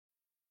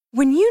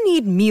When you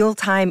need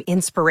mealtime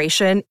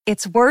inspiration,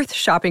 it's worth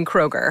shopping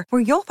Kroger,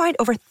 where you'll find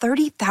over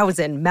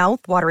 30,000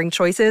 mouth-watering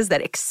choices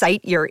that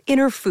excite your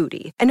inner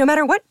foodie. And no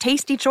matter what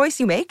tasty choice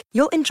you make,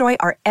 you'll enjoy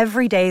our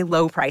everyday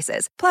low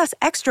prices, plus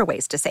extra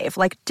ways to save,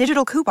 like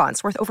digital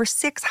coupons worth over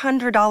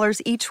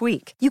 $600 each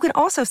week. You can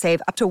also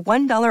save up to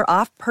 $1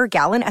 off per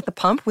gallon at the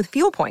pump with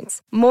fuel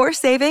points. More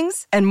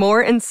savings and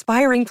more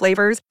inspiring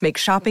flavors make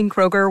shopping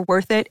Kroger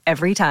worth it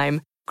every time.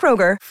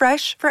 Kroger,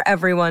 fresh for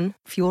everyone.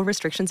 Fuel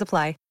restrictions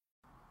apply.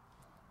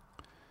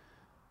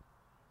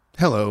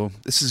 Hello,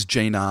 this is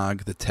Jay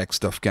Nog, the tech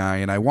stuff guy,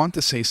 and I want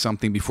to say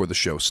something before the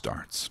show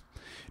starts.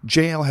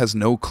 JL has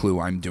no clue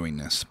I'm doing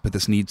this, but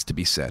this needs to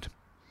be said.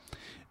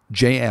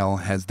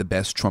 JL has the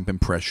best Trump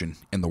impression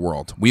in the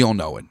world. We all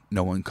know it.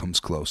 No one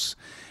comes close.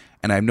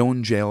 And I've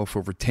known JL for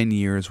over 10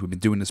 years. We've been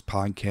doing this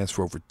podcast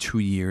for over 2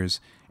 years,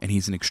 and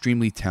he's an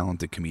extremely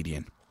talented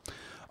comedian.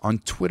 On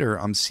Twitter,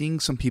 I'm seeing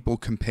some people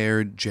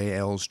compare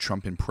JL's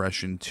Trump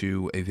impression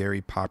to a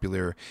very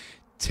popular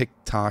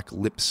TikTok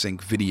lip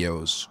sync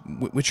videos,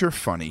 which are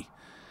funny.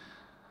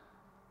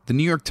 The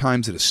New York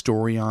Times did a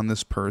story on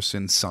this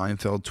person.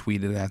 Seinfeld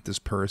tweeted at this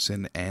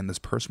person, and this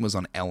person was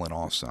on Ellen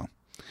also.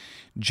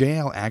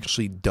 JL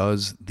actually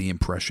does the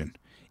impression.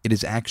 It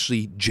is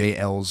actually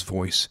JL's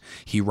voice.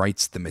 He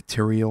writes the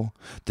material,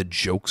 the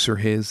jokes are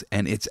his,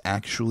 and it's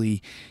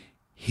actually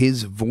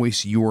his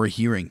voice you are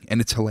hearing,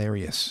 and it's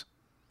hilarious.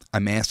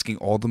 I'm asking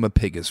all the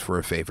Mapigas for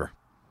a favor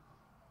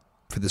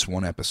for this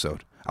one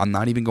episode. I'm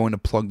not even going to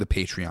plug the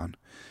Patreon.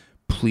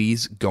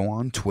 Please go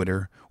on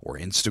Twitter or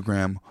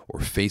Instagram or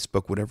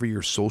Facebook, whatever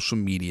your social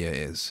media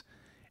is,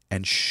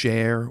 and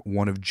share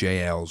one of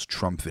JL's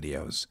Trump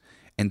videos.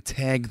 And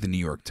tag the New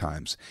York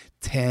Times,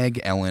 tag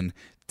Ellen,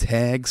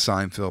 tag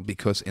Seinfeld,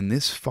 because in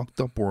this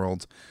fucked up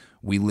world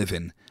we live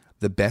in,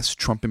 the best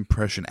Trump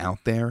impression out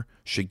there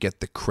should get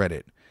the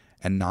credit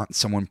and not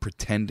someone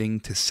pretending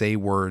to say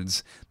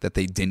words that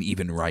they didn't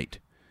even write.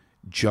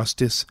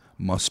 Justice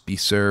must be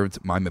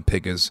served, my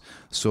Mapigas,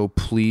 so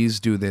please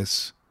do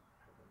this.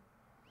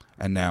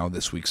 And now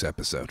this week's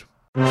episode.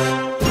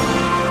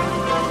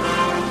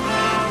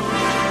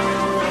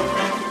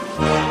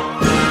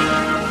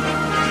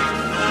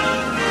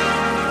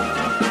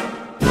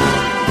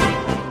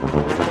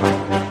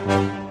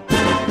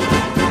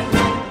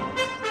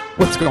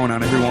 What's going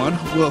on, everyone?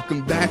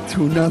 Welcome back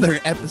to another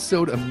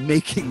episode of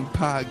Making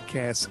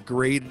Podcasts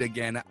Great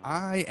Again.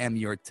 I am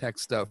your tech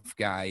stuff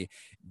guy,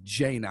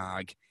 Jay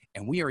Nog,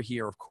 and we are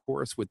here, of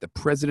course, with the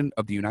President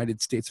of the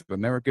United States of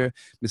America,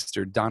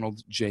 Mr.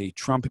 Donald J.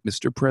 Trump.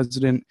 Mr.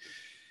 President,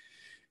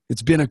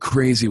 it's been a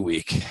crazy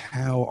week.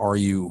 How are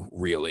you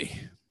really?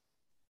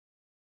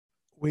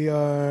 We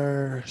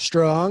are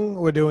strong.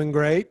 We're doing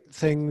great.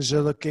 Things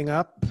are looking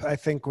up. I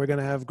think we're going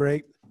to have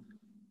great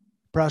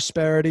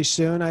prosperity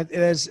soon.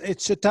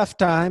 It's a tough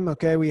time.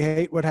 Okay, we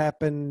hate what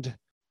happened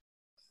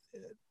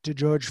to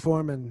George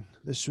Foreman.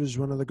 This was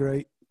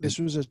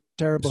a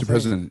terrible Mr. thing.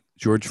 President,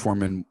 George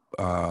Foreman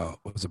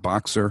was a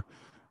boxer.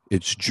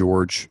 It's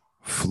George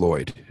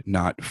Floyd,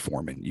 not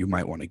Foreman. You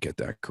might want to get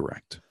that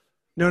correct.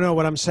 No,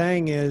 what I'm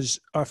saying is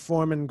our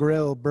Foreman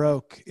grill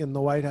broke in the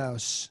White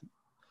House.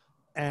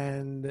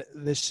 And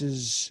this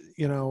is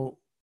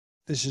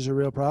a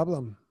real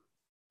problem.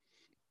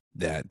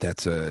 That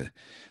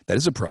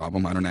is a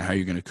problem. I don't know how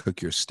you're going to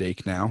cook your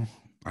steak now.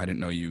 I didn't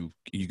know you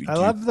I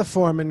love the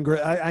Foreman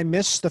grill. I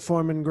miss the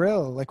Foreman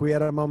grill. Like, we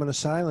had a moment of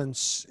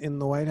silence in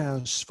the White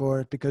House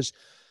for it, because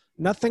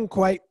nothing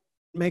quite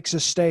makes a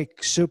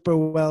steak super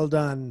well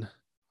done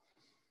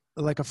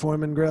like a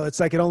Foreman grill. It's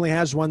like it only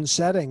has one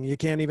setting. You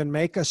can't even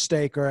make a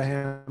steak or a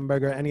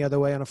hamburger any other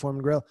way on a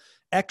Foreman grill.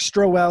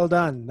 Extra well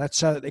done. That's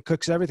how it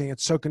cooks everything.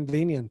 It's so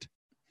convenient.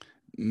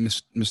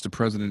 Mr.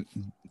 President,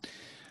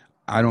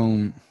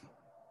 I'm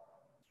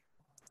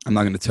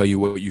not going to tell you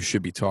what you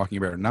should be talking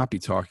about or not be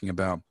talking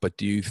about, but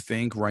do you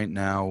think right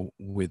now,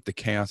 with the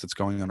chaos that's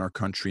going on in our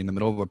country in the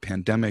middle of a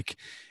pandemic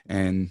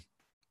and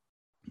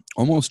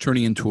almost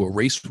turning into a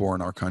race war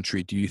in our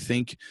country, do you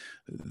think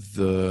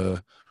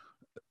the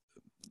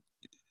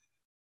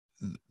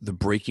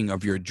breaking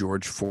of your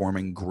George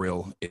Foreman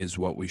grill is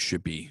what we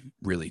should be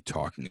really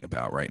talking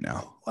about right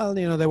now? Well,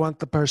 they want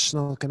the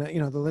personal connect.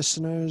 The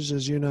listeners,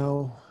 as you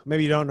know,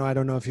 maybe you don't know. I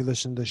don't know if you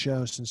listen to the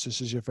show since this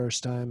is your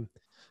first time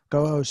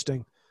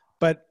co-hosting,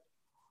 but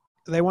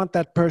they want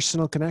that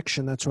personal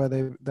connection. That's why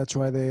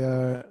they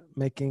are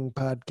making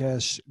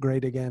podcasts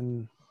great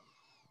again,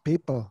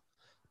 people,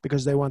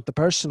 because they want the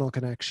personal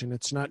connection.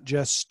 It's not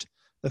just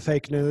the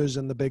fake news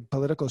and the big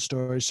political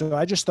stories. So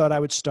I just thought I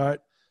would start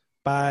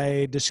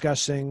by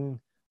discussing,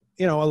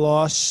 a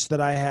loss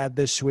that I had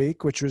this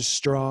week, which was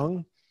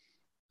strong.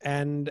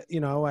 And,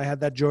 I had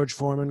that George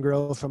Foreman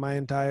grill for my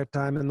entire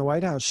time in the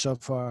White House so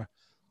far.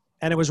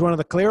 And it was one of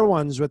the clear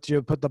ones with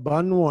you put the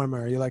bun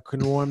warmer. You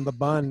can warm the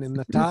bun in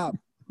the top.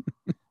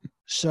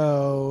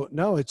 So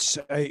no, it's,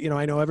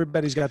 I know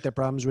everybody's got their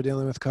problems. We're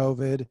dealing with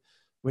COVID.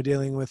 We're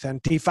dealing with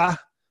Antifa.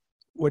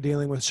 We're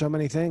dealing with so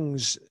many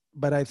things.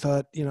 But I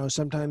thought,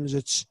 sometimes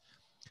it's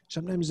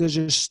Sometimes there's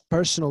just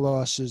personal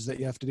losses that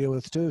you have to deal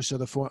with too. So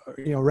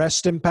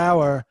rest in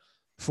power,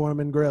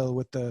 Foreman Grill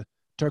with the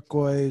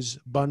turquoise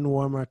bun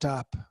warmer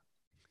top.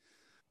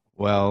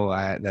 Well,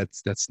 I'm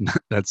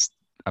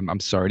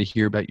sorry to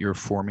hear about your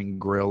Foreman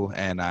Grill,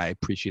 and I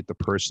appreciate the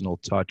personal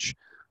touch,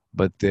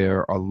 but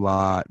there are a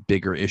lot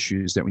bigger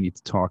issues that we need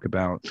to talk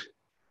about.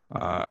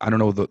 I don't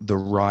know, the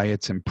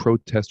riots and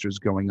protesters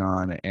going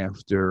on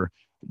after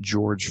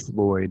George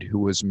Floyd, who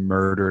was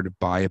murdered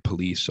by a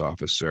police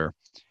officer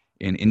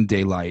in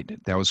daylight,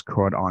 that was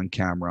caught on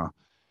camera.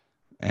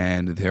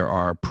 And there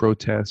are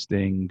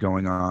protesting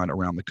going on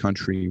around the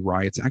country,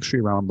 riots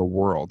actually around the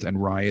world,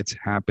 and riots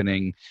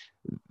happening.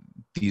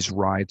 These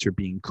riots are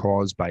being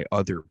caused by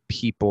other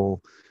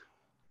people,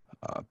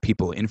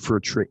 people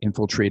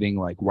infiltrating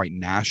like white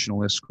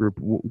nationalist group.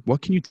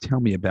 What can you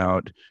tell me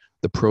about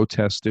the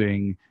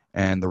protesting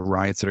and the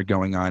riots that are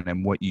going on,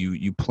 and what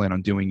you plan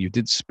on doing? You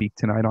did speak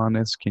tonight on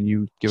this. Can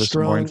you give us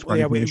some more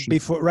information?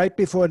 Right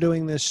before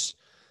doing this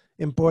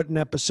important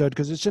episode,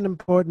 because it's an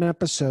important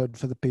episode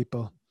for the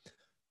people.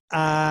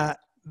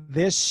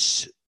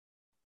 This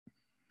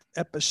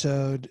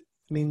episode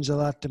means a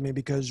lot to me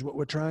because what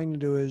we're trying to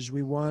do is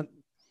we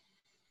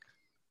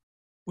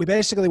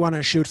basically want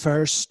to shoot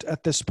first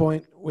at this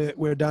point.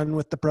 We're done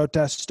with the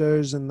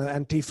protesters and the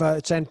Antifa.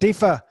 It's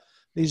Antifa.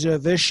 These are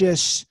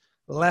vicious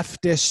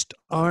leftist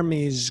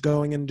armies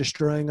going and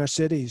destroying our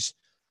cities.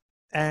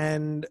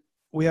 And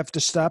we have to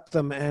stop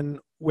them. And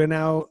we're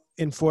now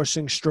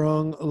enforcing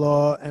strong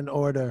law and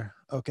order,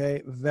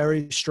 okay?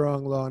 Very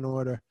strong law and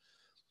order.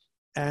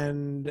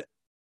 And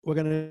we're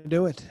going to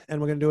do it.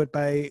 And we're going to do it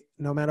by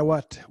no matter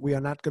what. We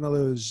are not going to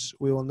lose.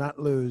 We will not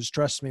lose.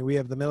 Trust me, we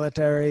have the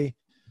military.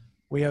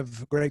 We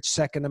have great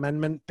Second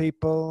Amendment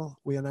people.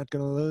 We are not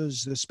going to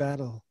lose this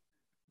battle.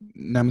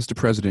 Now, Mr.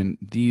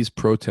 President, these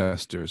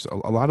protesters,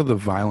 a lot of the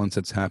violence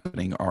that's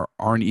happening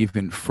aren't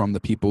even from the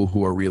people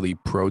who are really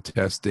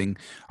protesting.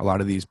 A lot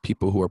of these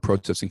people who are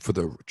protesting for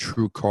the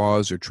true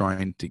cause are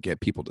trying to get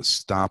people to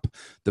stop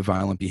the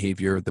violent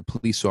behavior. The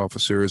police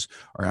officers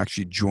are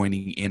actually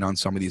joining in on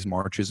some of these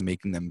marches,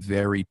 making them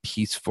very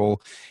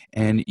peaceful.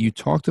 And you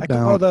talked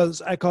about...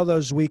 I call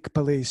those weak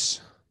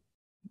police.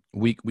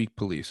 Weak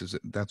police.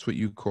 That's what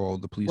you call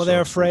the police? Well,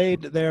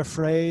 they're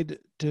afraid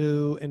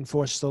to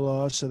enforce the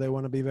law, so they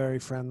want to be very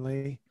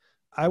friendly.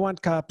 I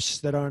want cops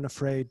that aren't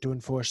afraid to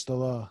enforce the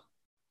law.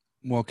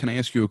 Well, can I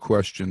ask you a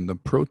question? The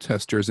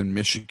protesters in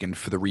Michigan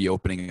for the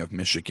reopening of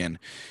Michigan.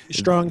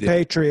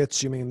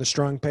 Patriots, you mean the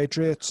strong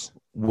patriots?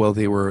 Well,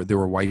 they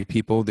were white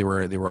people. They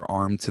were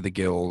armed to the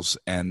gills,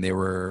 and they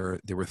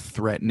were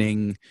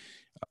threatening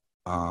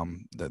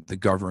the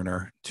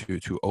governor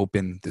to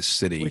open the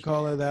city. We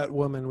call her that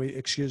woman. We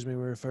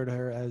refer to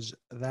her as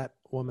that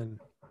woman.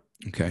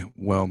 Okay,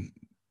 well,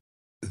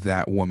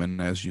 that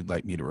woman, as you'd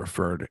like me to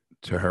refer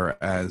to her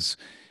as,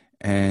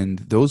 and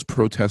those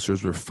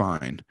protesters were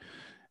fine.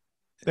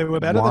 They were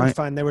better than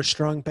fine. They were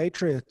strong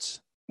patriots.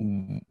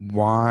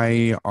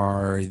 Why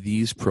are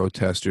these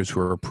protesters who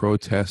are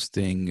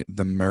protesting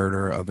the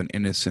murder of an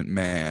innocent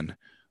man,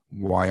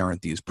 why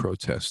aren't these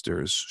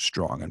protesters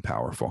strong and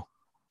powerful?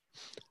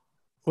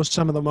 Well,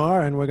 some of them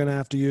are, and we're going to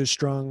have to use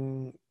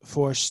strong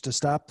force to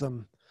stop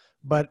them.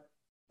 But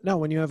no,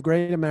 when you have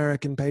great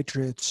American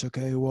patriots,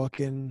 okay, who walk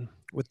in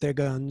with their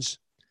guns,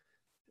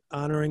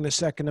 honoring the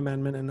Second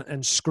Amendment,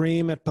 and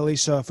scream at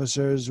police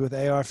officers with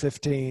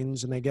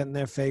AR-15s, and they get in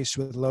their face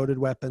with loaded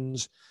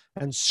weapons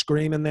and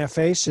scream in their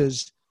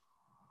faces,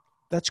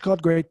 that's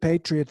called great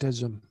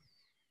patriotism.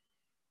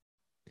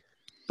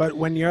 But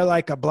when you're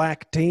like a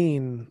black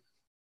teen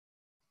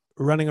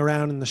running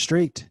around in the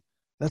street,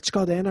 that's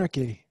called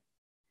anarchy.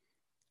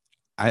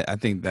 I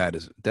think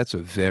that's a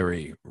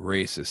very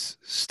racist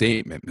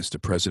statement, Mr.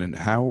 President.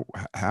 How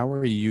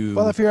are you?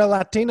 Well, if you're a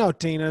Latino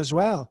teen as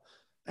well,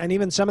 and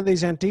even some of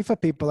these Antifa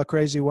people are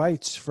crazy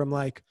whites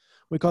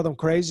we call them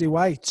crazy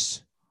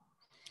whites.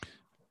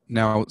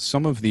 Now,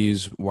 some of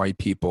these white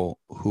people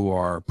who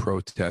are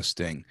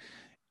protesting,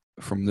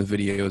 from the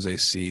videos I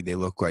see, they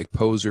look like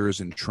posers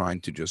and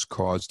trying to just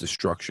cause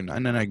destruction.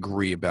 And I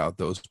agree about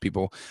those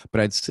people. But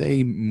I'd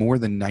say more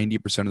than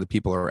 90% of the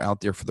people are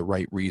out there for the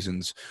right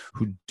reasons,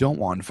 who don't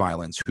want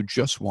violence, who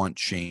just want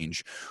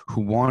change,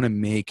 who want to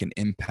make an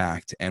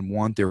impact and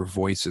want their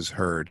voices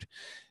heard.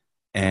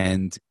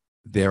 And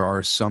there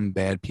are some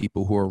bad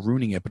people who are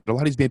ruining it, but a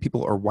lot of these bad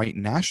people are white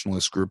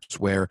nationalist groups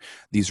where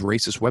these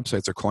racist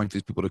websites are calling for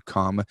these people to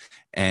come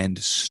and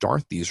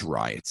start these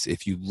riots.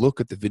 If you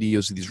look at the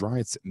videos of these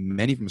riots,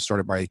 many of them are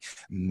started by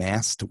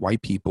masked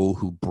white people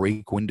who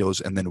break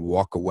windows and then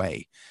walk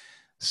away.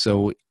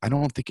 So I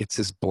don't think it's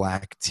this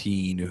black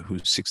teen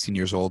who's 16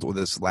 years old or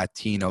this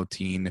Latino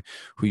teen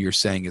who you're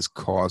saying is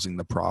causing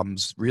the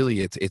problems. Really,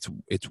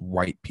 it's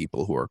white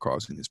people who are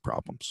causing these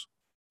problems.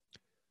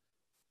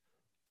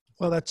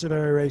 Well, that's a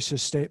very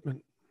racist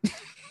statement.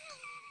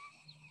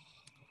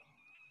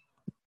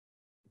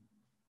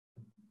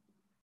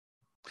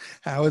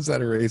 How is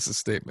that a racist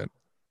statement?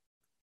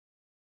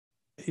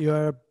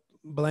 You're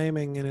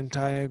blaming an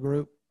entire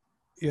group.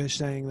 You're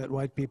saying that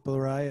white people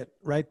riot.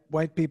 Right?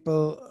 White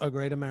people are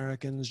great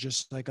Americans,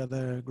 just like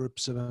other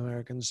groups of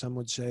Americans. Some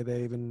would say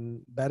they're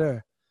even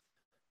better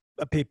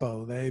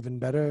people. They're even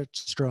better,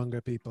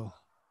 stronger people.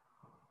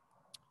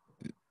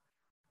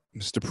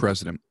 Mr.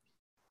 President,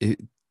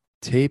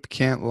 tape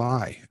can't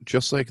lie.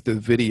 Just like the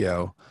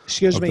video.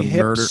 Excuse of me, the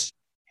murder.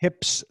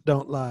 Hips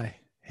don't lie.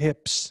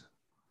 Hips.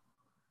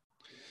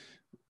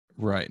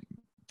 Right.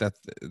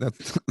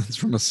 That's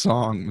from a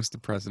song,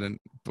 Mr. President.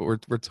 But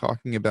we're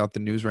talking about the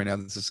news right now.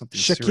 This is something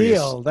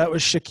serious. Shaquille. That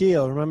was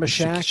Shaquille. Remember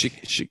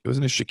Shaq?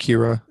 Wasn't it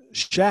Shakira?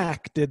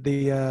 Shaq did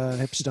the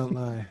Hips Don't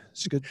Lie.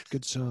 It's a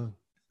good song.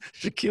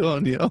 Shaquille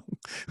O'Neal,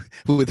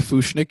 who with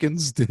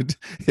Fushnikins did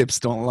Hips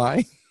Don't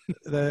Lie.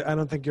 I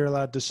don't think you're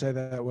allowed to say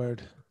that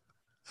word.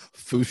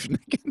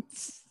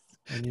 Fushnikins.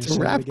 It's a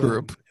rap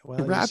group.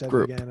 Well, a rap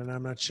group. Again, and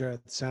I'm not sure.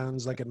 It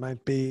sounds like it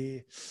might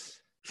be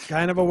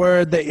kind of a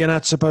word that you're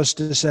not supposed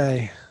to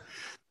say.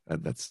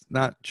 That's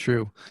not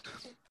true.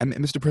 And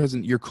Mr.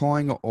 President, you're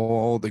calling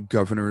all the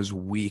governors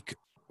weak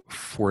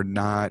for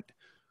not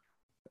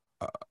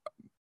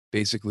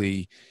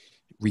basically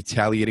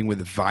retaliating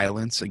with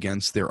violence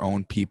against their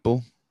own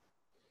people.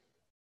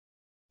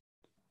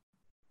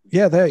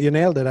 Yeah, there, you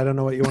nailed it. I don't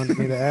know what you wanted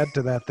me to add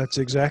to that. That's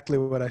exactly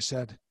what I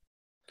said.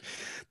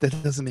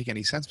 That doesn't make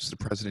any sense, Mr.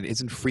 President.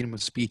 Isn't freedom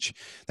of speech?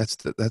 That's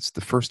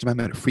the First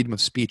Amendment, freedom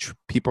of speech.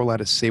 People are allowed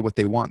to say what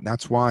they want.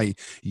 That's why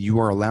you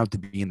are allowed to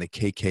be in the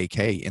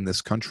KKK in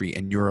this country,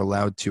 and you're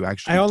allowed to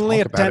actually. I only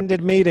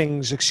attended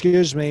meetings.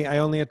 Excuse me. I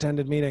only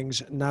attended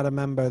meetings. Not a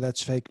member.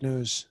 That's fake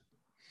news.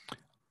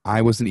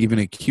 I wasn't even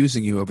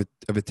accusing you of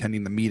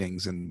attending the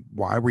meetings. And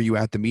why were you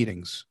at the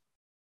meetings?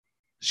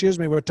 Excuse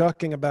me. We're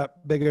talking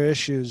about bigger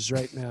issues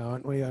right now,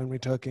 aren't we? Aren't we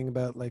talking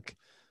about like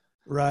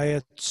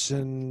riots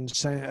and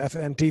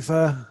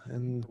Antifa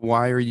and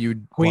why are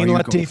you Queen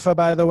Latifah?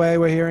 By the way,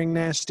 we're hearing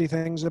nasty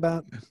things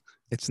about.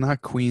 It's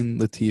not Queen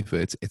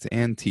Latifah. It's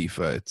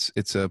Antifa.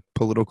 It's a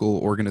political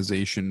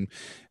organization.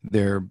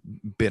 They're a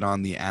bit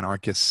on the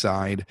anarchist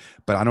side,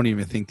 but I don't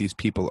even think these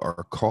people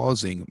are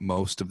causing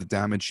most of the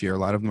damage here. A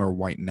lot of them are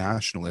white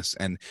nationalists,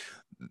 and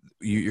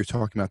you're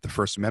talking about the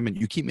First Amendment.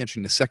 You keep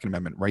mentioning the Second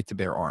Amendment, right to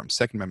bear arms.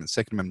 Second Amendment,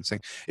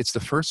 saying it's the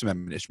First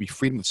Amendment. It should be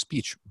freedom of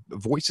speech.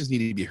 Voices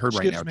need to be heard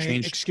right now.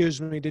 Excuse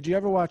me. Did you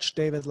ever watch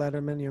David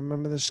Letterman? You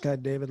remember this guy,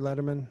 David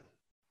Letterman?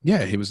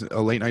 Yeah, he was a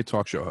late night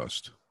talk show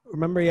host.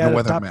 Remember he had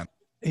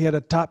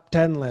a top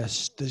 10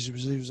 list. He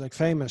was like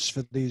famous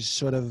for these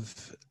sort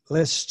of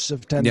lists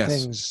of 10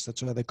 things.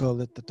 That's why they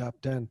called it the top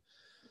 10.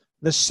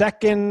 The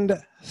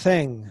second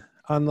thing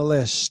on the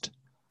list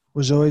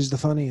was always the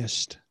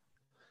funniest.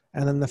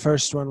 And then the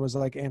first one was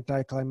like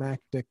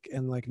anticlimactic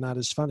and like not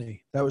as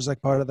funny. That was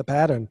like part of the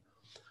pattern.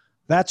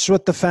 That's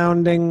what the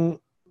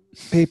founding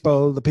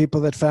people, the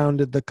people that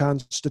founded the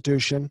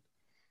Constitution,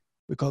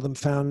 we call them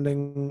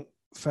founding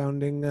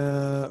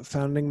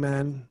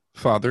men.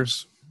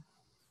 Fathers.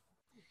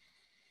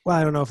 Well,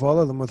 I don't know if all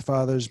of them were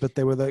fathers, but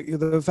they were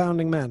the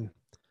founding men.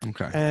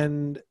 Okay.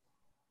 And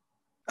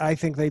I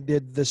think they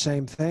did the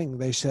same thing.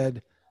 They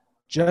said,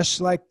 just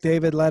like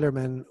David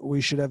Letterman,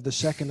 we should have the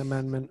Second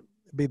Amendment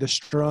be the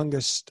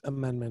strongest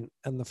amendment,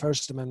 and the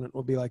First Amendment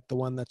will be like the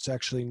one that's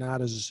actually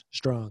not as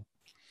strong.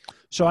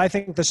 So I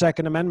think the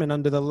Second Amendment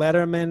under the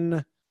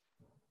Letterman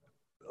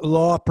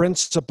law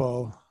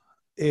principle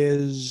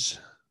is,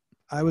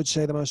 I would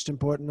say, the most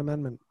important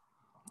amendment.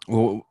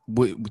 Well,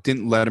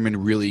 didn't Letterman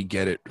really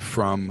get it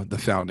from the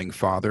founding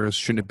fathers?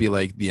 Shouldn't it be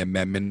like the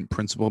amendment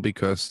principle?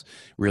 Because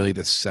really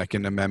the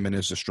Second Amendment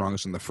is the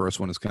strongest and the first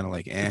one is kind of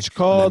like It's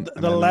called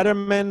the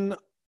Letterman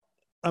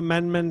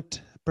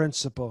Amendment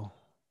Principle.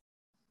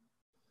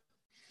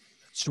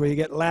 It's where you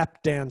get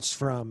lap dance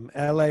from,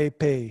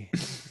 LAP, and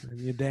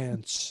you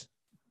dance.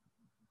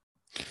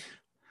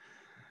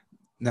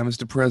 Now,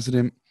 Mr.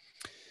 President,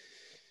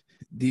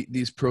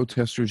 these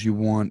protesters, you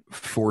want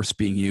force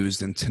being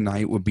used, and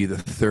tonight would be the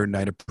third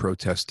night of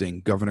protesting.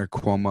 Governor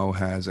Cuomo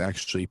has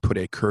actually put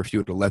a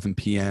curfew at 11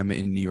 p.m.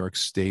 in New York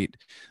State.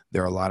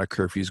 There are a lot of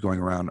curfews going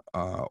around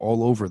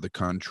all over the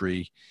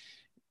country.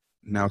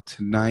 Now,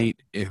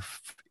 tonight,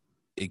 if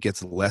it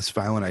gets less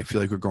violent, I feel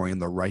like we're going in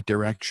the right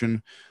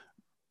direction.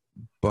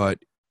 But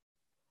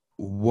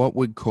what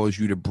would cause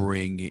you to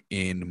bring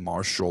in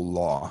martial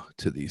law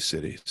to these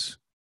cities?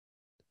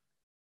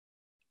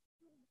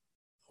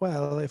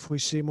 Well, if we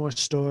see more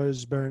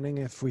stores burning,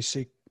 if we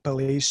see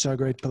police, our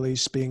great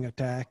police being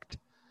attacked,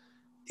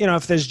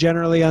 if there's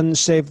generally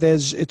unsafe,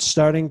 it's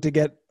starting to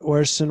get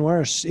worse and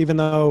worse, even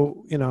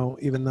though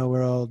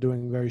we're all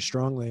doing very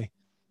strongly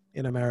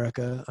in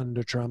America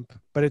under Trump,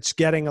 but it's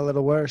getting a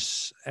little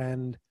worse.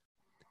 And,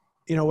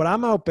 what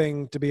I'm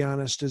hoping, to be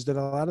honest, is that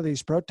a lot of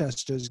these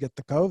protesters get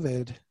the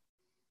COVID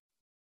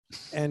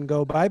and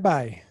go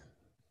bye-bye.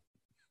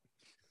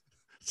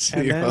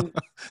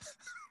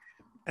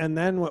 And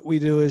then what we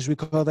do is we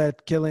call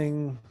that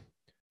killing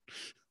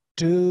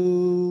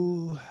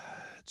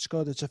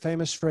it's a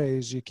famous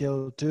phrase. You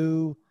kill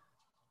two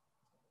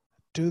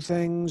two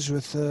things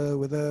with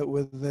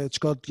it's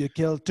called you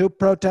kill two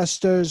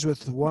protesters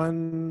with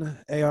one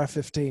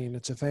AR-15.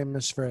 It's a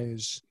famous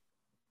phrase.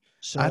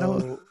 So I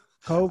don't.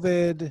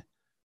 COVID,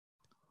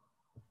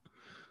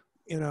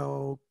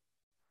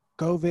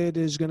 COVID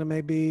is going to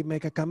maybe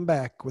make a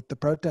comeback with the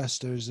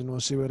protesters, and we'll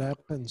see what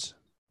happens.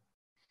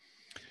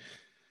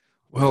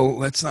 Well,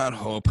 let's not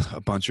hope a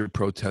bunch of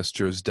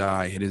protesters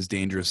die. It is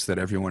dangerous that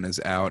everyone is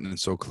out and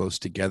so close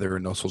together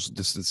and no social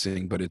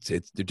distancing, but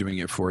they're doing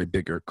it for a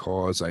bigger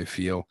cause, I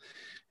feel.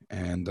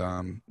 And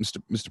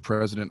Mr.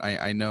 President,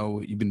 I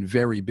know you've been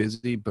very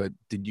busy, but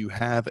did you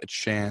have a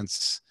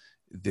chance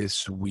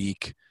this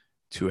week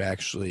to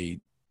actually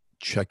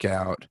check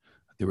out?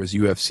 There was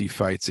UFC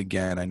fights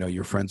again. I know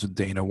you're friends with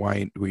Dana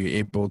White. Were you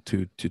able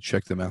to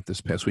check them out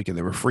this past weekend?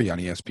 They were free on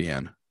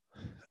ESPN.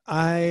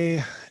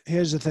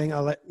 Here's the thing.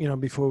 I'll let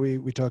before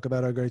we talk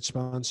about our great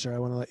sponsor, I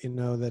want to let you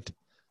know that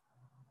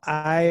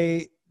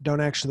I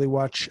don't actually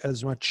watch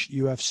as much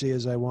UFC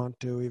as I want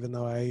to, even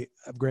though I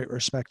have great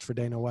respect for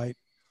Dana White.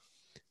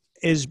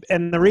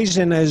 And the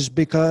reason is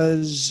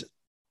because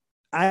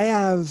I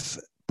have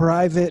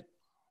private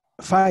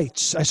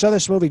fights. I saw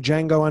this movie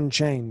Django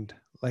Unchained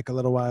like a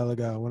little while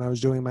ago when I was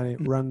doing my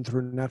run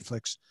through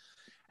Netflix.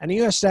 And he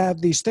used to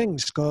have these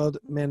things called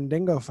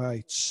Mandingo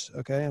fights.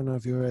 Okay, I don't know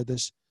if you heard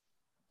this.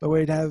 But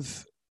we'd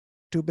have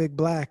two big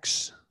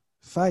blacks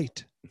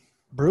fight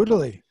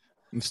brutally.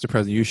 Mr.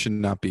 President, you should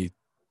not be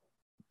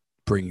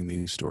bringing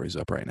these stories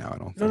up right now, I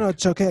don't think. No,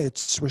 it's okay.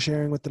 We're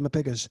sharing with the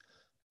Mapigas.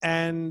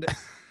 And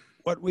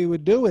what we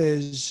would do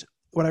is,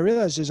 what I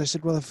realized is I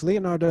said, well, if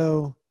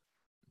Leonardo,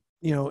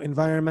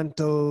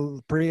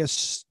 environmental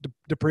Prius,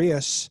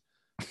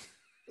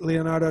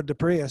 Leonardo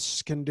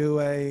DePrius can do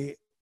a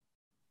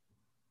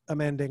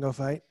Mandingo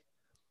fight,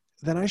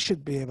 then I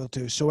should be able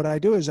to. So what I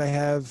do is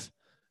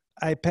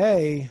I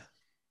pay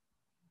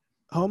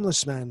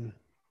homeless men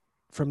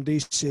from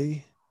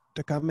DC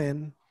to come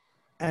in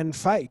and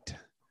fight.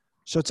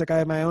 So it's like I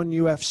have my own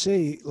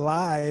UFC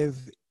live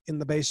in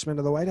the basement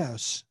of the White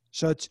House.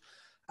 So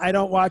I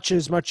don't watch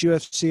as much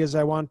UFC as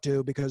I want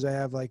to because I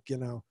have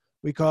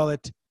we call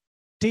it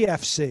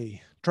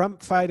TFC,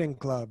 Trump Fighting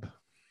Club.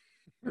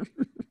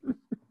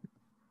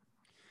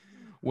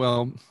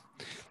 Well,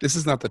 this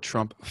is not the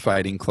Trump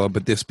Fighting Club,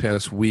 but this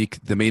past week,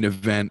 the main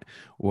event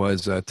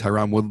was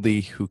Tyron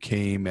Woodley, who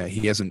came.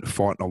 He hasn't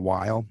fought in a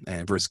while,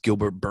 and versus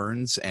Gilbert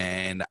Burns.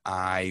 And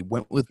I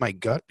went with my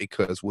gut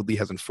because Woodley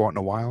hasn't fought in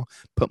a while.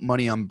 Put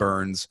money on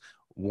Burns,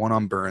 won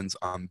on Burns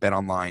on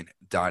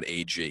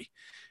betonline.ag.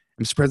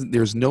 Mr. President,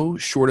 there's no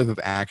shortage of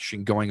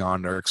action going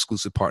on our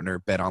exclusive partner,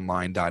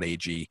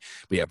 betonline.ag.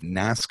 We have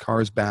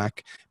NASCAR's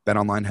back.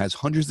 BetOnline has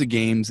hundreds of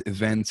games,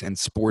 events, and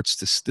sports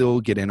to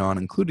still get in on,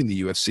 including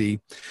the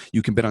UFC.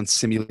 You can bet on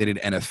simulated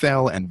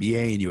NFL,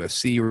 NBA, and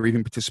UFC, or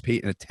even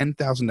participate in a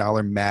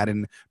 $10,000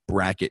 Madden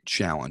Bracket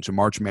Challenge, a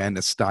March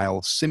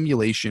Madness-style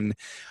simulation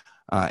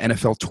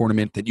NFL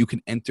tournament that you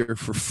can enter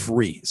for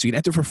free. So you can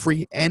enter for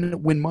free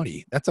and win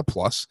money. That's a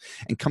plus.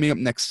 And coming up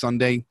next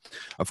Sunday,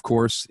 of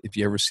course, if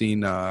you ever seen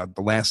The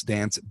Last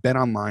Dance,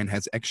 BetOnline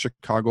has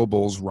ex-Chicago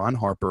Bulls Ron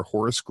Harper,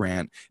 Horace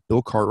Grant,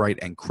 Bill Cartwright,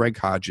 and Craig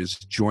Hodges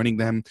joining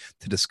them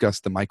to discuss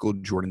the Michael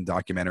Jordan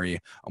documentary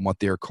on what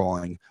they're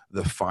calling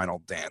The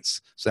Final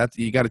Dance. So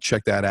you got to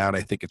check that out.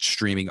 I think it's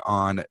streaming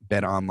on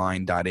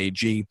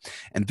betonline.ag.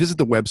 And visit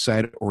the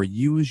website or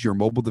use your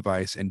mobile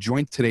device and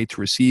join today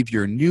to receive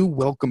your new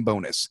welcome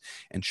bonus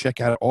and check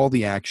out all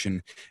the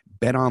action.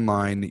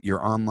 BetOnline,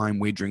 your online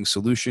wagering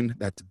solution.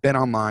 That's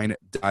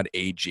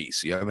betonline.ag.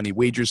 So you have any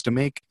wagers to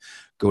make,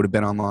 go to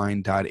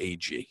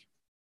betonline.ag.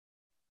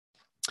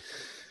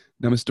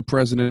 Now, Mr.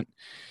 President,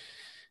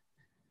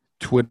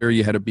 Twitter,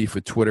 you had a beef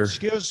with Twitter.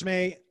 Excuse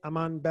me, I'm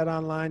on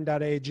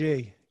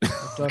betonline.ag.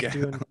 I'll talk to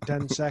you in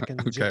 10 seconds.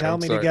 Okay, You tell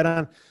me to get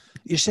on.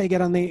 You say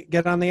get on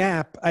the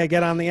app. I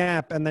get on the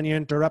app, and then you're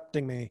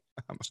interrupting me.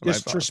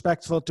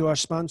 Disrespectful to our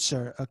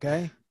sponsor,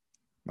 okay?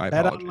 My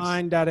apologies.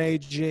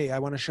 BetOnline.ag. I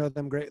want to show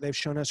them they've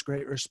shown us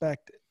great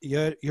respect.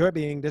 You're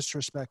being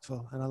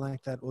disrespectful, and I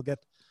like that.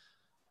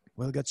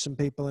 We'll get some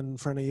people in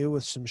front of you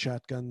with some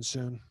shotguns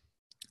soon.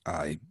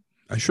 I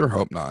sure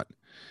hope not.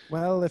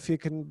 Well, if you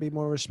can be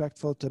more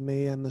respectful to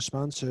me and the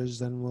sponsors,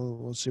 then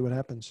we'll see what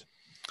happens.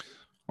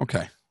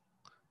 Okay.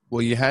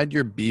 Well, you had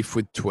your beef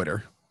with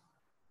Twitter.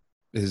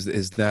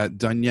 Is that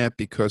done yet?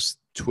 Because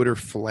Twitter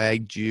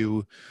flagged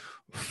you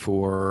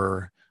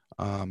for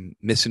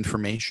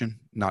misinformation,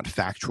 not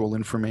factual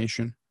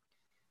information.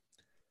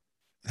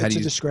 It's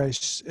a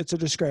disgrace. It's a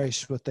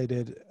disgrace what they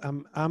did.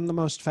 I'm the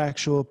most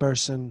factual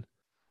person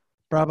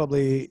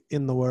probably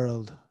in the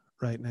world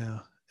right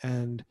now.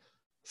 And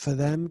for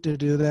them to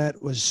do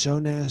that was so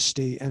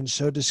nasty and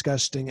so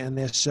disgusting. And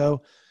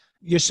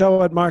you saw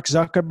what Mark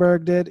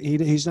Zuckerberg did.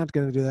 He's not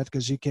going to do that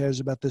because he cares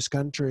about this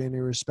country and he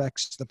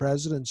respects the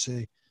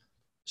presidency.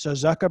 So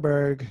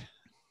Zuckerberg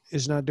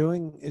is not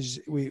doing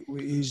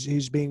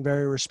he's being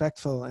very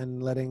respectful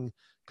and letting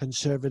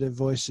conservative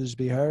voices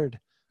be heard.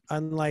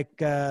 Unlike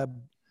Beardo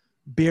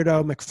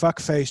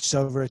McFuckface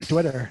over at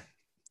Twitter.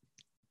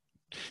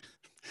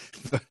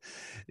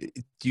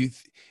 Do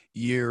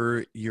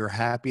you're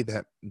happy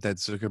that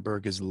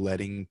Zuckerberg is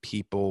letting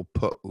people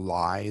put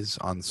lies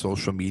on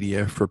social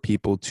media for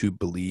people to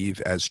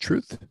believe as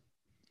truth?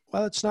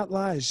 Well, it's not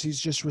lies. He's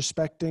just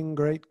respecting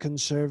great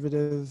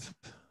conservative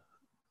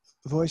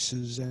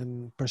voices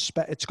and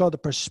it's called a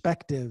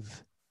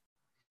perspective.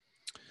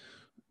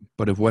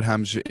 But if what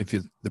happens if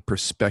the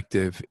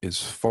perspective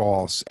is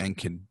false and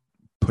can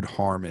put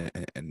harm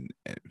and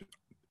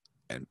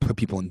put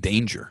people in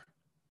danger?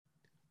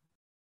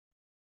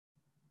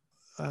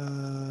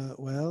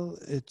 Well,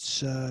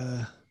 it's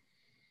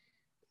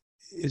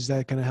is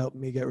that going to help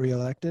me get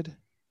reelected?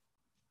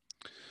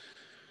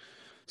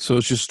 So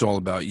it's just all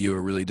about you. It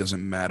really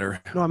doesn't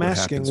matter. No, I'm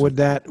asking, would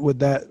that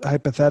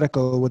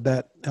hypothetical, would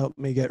that help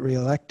me get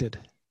reelected?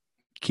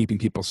 Keeping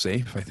people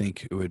safe, I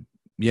think it would.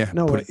 Yeah.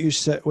 No, what you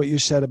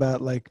said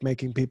about like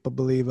making people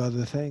believe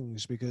other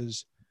things,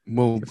 because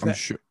I'm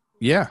sure.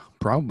 Yeah,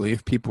 probably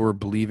if people were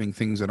believing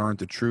things that aren't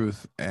the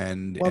truth.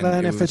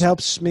 If it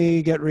helps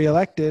me get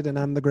reelected and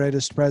I'm the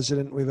greatest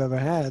president we've ever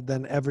had,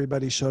 then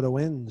everybody sort of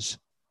wins.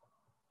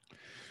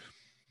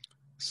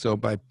 So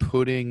by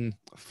putting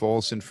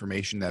false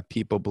information that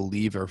people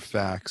believe are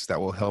facts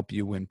that will help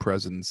you win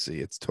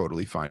presidency, it's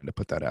totally fine to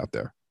put that out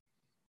there.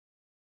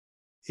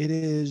 It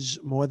is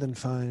more than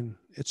fine.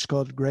 It's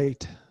called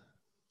great.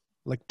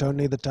 Like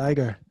Tony the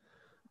Tiger.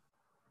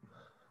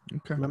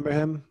 Okay. Remember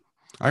him?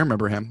 I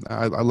remember him.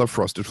 I love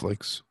Frosted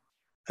Flakes.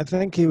 I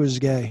think he was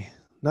gay.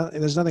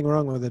 There's nothing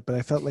wrong with it, but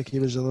I felt like he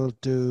was a little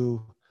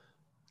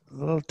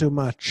too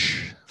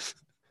much.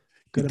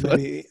 Could have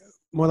maybe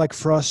more like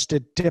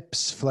Frosted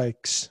Tips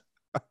Flakes.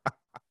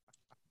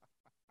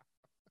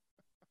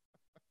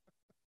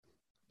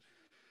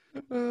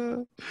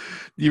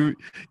 You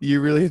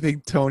really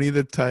think Tony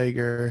the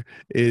Tiger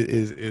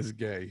is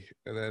gay?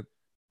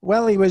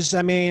 Well, he was.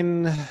 I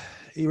mean,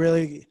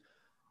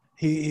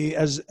 he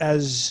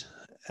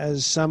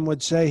as some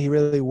would say, he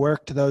really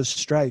worked those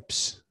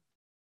stripes.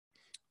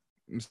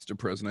 Mr.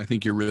 President, I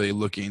think you're really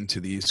looking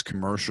to these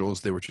commercials.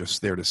 They were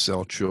just there to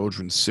sell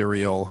children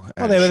cereal.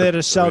 Well, they were there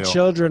to sell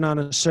children on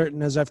a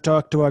certain, as I've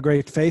talked to our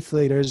great faith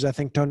leaders, I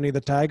think Tony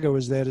the Tiger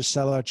was there to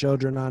sell our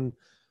children on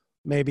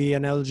maybe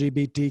an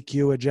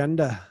LGBTQ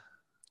agenda.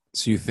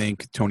 So you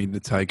think Tony the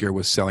Tiger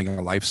was selling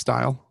a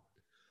lifestyle?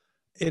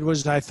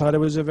 Yes, I thought it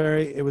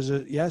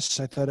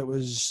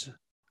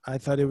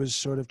was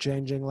sort of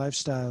changing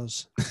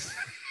lifestyles.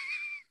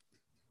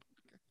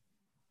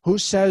 Who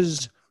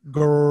says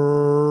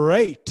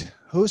great?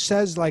 Who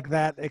says like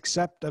that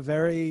except a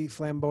very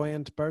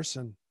flamboyant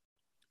person?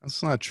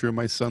 That's not true.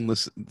 My son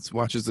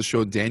watches the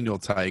show Daniel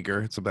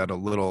Tiger. It's about a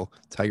little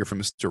tiger from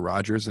Mr.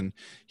 Rogers, and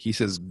he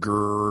says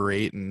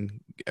great,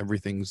 and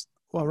everything's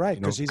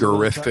because he's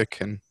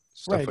horrific and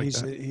stuff like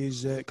that.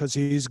 He's because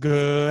he's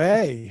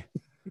gay.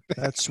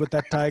 That's what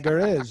that tiger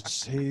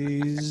is.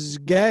 He's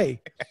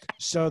gay.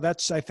 So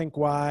that's, I think,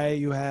 why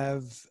you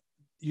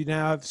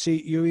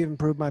even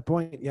proved my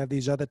point. You have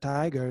these other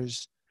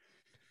tigers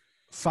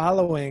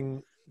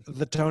following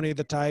the Tony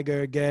the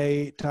Tiger,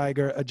 gay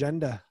tiger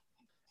agenda.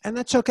 And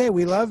that's okay.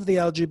 We love the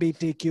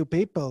LGBTQ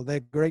people.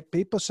 They're great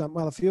people.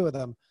 A few of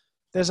them.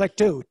 There's like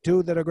two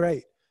that are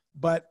great.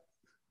 But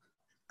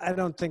I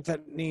don't think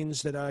that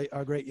means that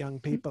our great young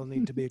people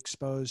need to be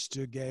exposed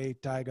to gay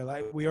tiger.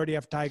 Like, we already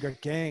have Tiger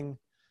King.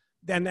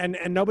 And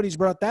nobody's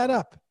brought that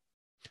up.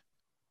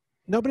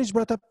 Nobody's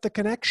brought up the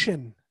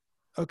connection,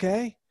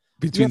 okay?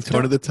 Between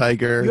Tony the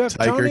Tiger,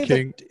 Tiger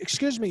King.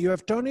 You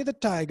have Tony the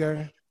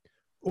Tiger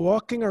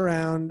walking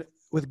around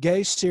with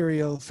gay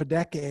cereal for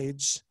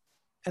decades,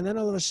 and then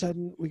all of a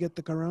sudden we get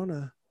the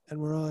corona and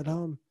we're all at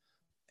home,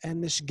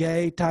 and this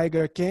gay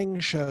Tiger King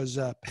shows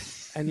up,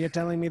 and you're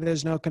telling me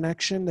there's no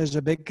connection? There's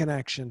a big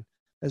connection.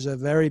 There's a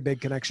very big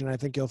connection. I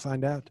think you'll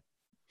find out.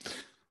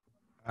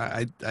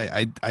 I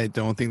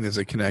don't think there's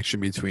a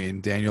connection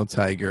between Daniel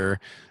Tiger,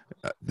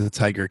 the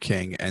Tiger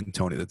King, and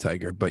Tony the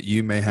Tiger, but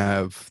you may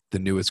have the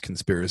newest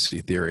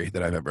conspiracy theory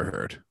that I've ever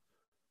heard.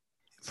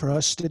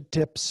 Frosted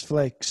Tips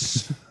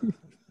Flakes.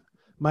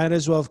 Might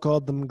as well have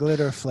called them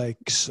Glitter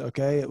Flakes,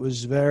 okay? It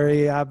was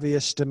very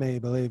obvious to me,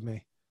 believe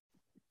me.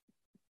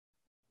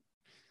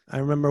 I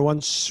remember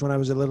once when I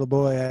was a little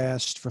boy, I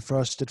asked for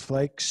Frosted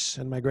Flakes,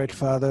 and my great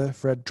father,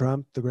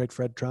 the great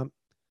Fred Trump,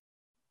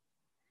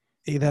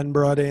 he then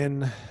brought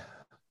in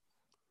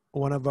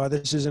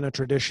this isn't a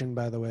tradition,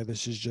 by the way.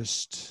 This is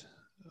just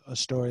a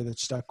story that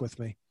stuck with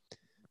me.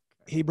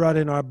 He brought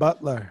in our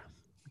butler,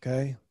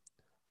 okay,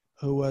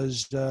 who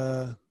was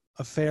a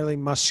fairly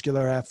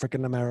muscular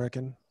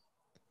African-American,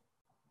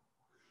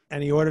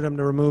 and he ordered him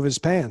to remove his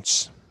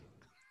pants.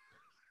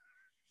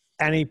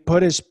 And he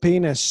put his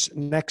penis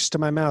next to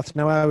my mouth.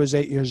 Now, I was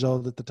 8 years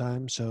old at the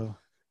time, so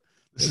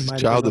this is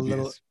child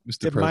abuse,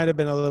 Mr. It might have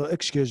been a little,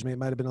 excuse me, it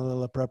might have been a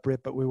little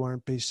appropriate, but we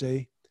weren't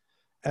PC.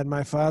 And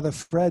my father,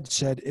 Fred,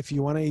 said, if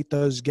you want to eat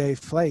those gay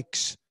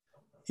flakes,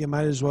 you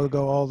might as well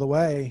go all the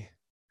way,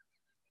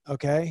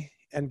 okay,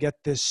 and get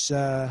this,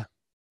 this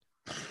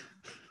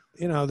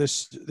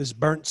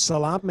burnt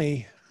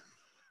salami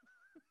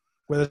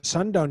where the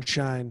sun don't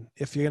shine.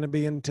 If you're going to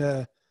be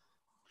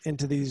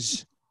into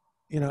these,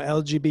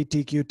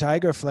 LGBTQ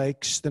Tiger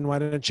Flakes, then why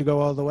don't you go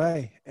all the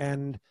way?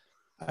 And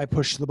I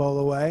pushed the bowl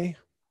away,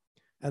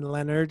 and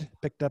Leonard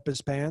picked up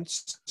his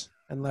pants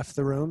and left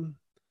the room.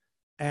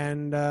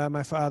 And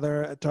my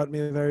father taught me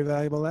a very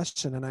valuable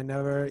lesson, and I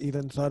never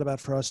even thought about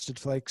Frosted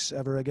Flakes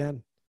ever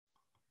again.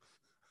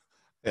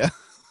 Yeah.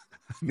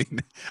 I mean,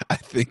 I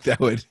think that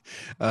would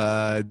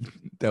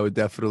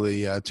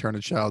definitely turn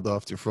a child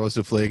off to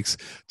Frosted Flakes,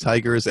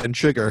 Tigers, and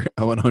sugar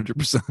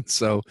 100%.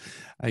 So,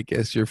 I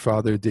guess your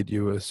father did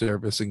you a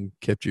service and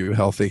kept you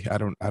healthy. I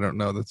don't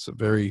know. That's a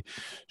very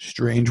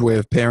strange way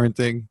of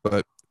parenting,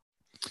 but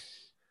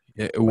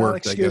it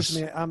worked. Excuse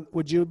I guess.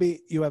 me.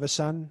 You have a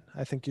son?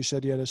 I think you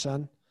said you had a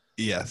son.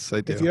 Yes,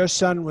 I do. If your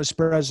son was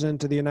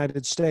president of the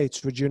United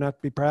States, would you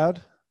not be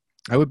proud?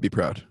 I would be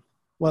proud.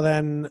 Well,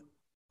 then.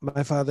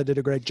 My father did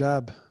a great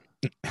job.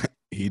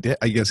 He did.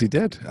 I guess he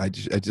did. I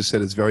just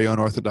said it's a very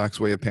unorthodox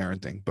way of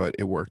parenting, but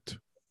it worked.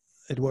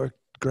 It worked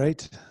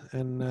great.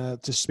 And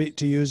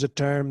to use a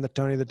term that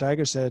Tony the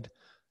Tiger said,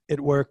 it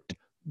worked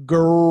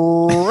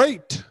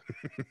great.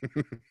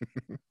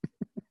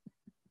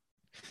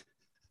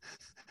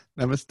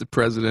 Now, Mr.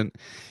 President,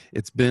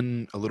 it's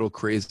been a little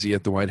crazy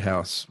at the White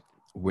House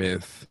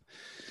with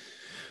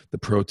the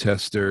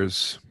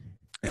protesters,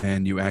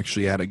 and you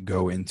actually had to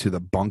go into the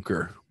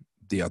bunker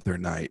the other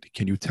night.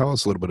 Can you tell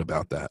us a little bit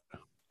about that?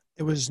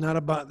 It was not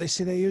about, they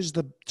used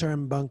the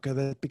term bunker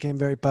that became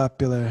very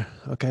popular,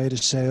 okay, to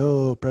say,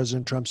 oh,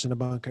 President Trump's in a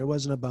bunker. It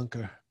wasn't a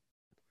bunker.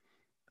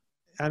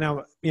 I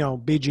know,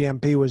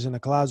 BGMP was in a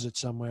closet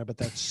somewhere, but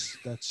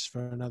that's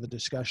for another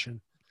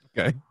discussion.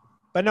 Okay.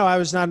 But no, I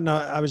was not in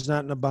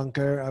a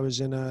bunker. I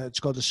was it's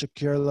called a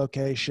secure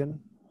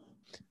location.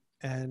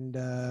 And,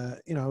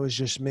 it was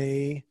just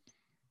me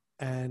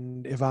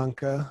and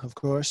Ivanka, of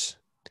course.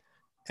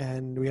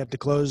 And we had to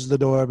close the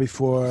door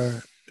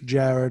before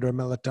Jared or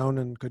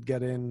Melatonin could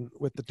get in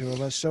with the two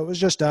of us. So it was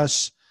just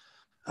us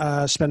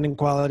spending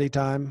quality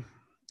time.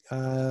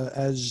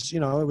 As it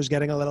was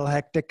getting a little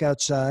hectic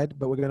outside,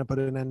 but we're going to put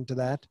an end to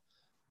that.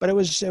 But it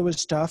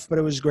was tough, but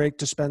it was great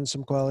to spend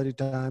some quality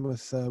time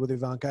with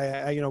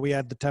Ivanka. We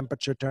had the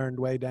temperature turned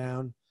way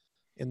down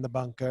in the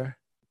bunker.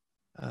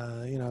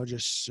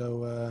 Just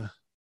so.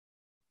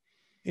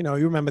 You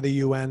remember the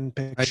UN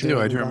picture?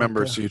 I do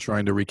remember. So you're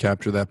trying to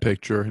recapture that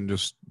picture and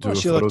just do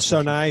she looked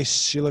so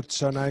nice. She looked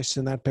so nice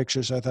in that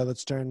picture. So I thought,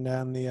 let's turn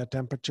down the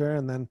temperature.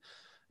 And then,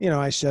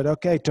 I said,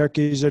 okay,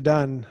 turkeys are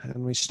done.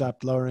 And we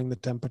stopped lowering the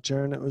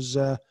temperature. And it was,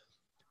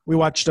 we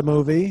watched a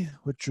movie,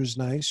 which was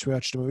nice. We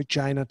watched a movie,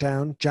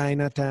 Chinatown,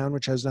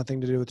 which has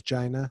nothing to do with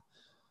China.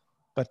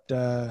 But,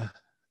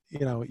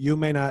 you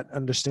may not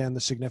understand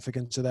the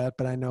significance of that,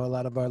 but I know a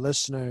lot of our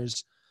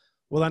listeners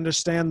will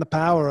understand the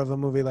power of a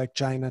movie like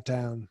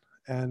Chinatown.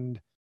 And,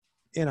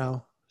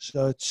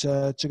 so it's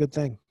a good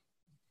thing.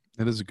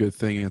 It is a good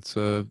thing. It's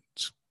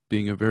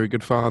being a very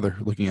good father,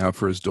 looking out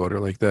for his daughter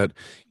like that,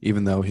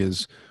 even though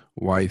his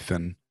wife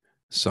and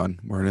son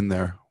weren't in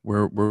there.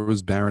 Where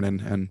was Baron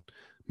and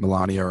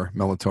Melania, or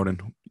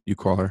Melatonin, you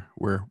call her?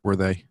 Where were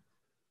they?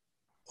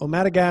 Well,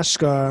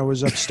 Madagascar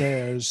was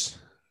upstairs.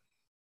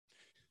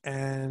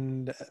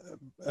 And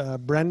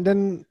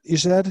Brendan, you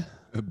said?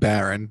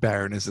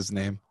 Baron is his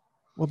name.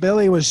 Well,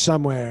 Billy was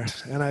somewhere,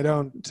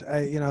 and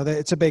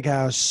it's a big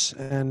house.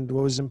 And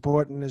what was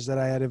important is that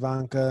I had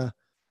Ivanka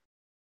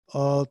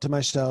all to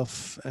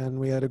myself, and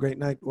we had a great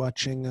night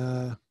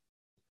watching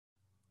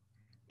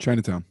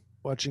Chinatown.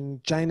 Watching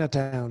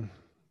Chinatown,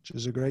 which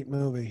is a great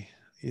movie.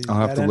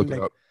 I'll have to look it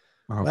up.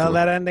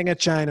 That ending at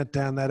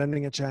Chinatown,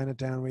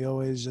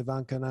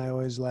 Ivanka and I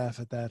always laugh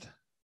at that.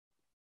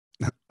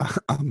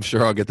 I'm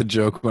sure I'll get the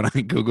joke when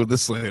I Google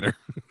this later.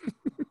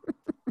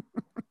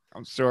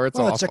 I'm sure it's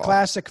awful. It's a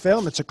classic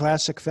film.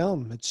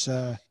 It's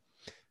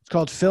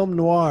called film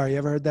noir. You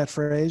ever heard that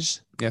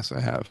phrase? Yes, I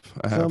have.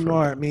 Film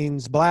noir. It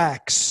means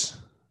blacks.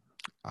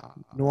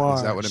 Noir.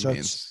 Is that what it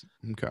means?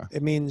 Okay.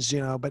 It means,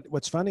 but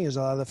what's funny is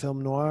a lot of the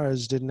film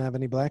noirs didn't have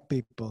any black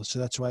people. So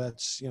that's why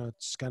it's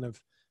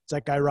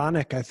like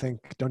ironic, I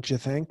think. Don't you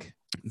think?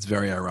 It's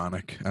very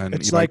ironic. And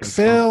it's like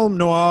film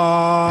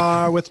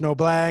noir with no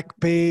black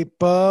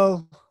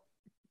people.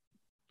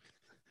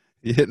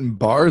 You're hitting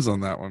bars on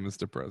that one,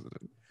 Mr.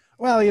 President.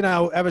 Well,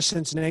 ever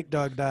since Nate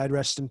Dogg died,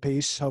 rest in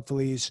peace.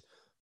 Hopefully he's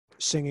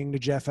singing to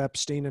Jeff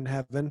Epstein in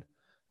heaven.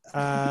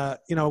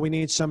 We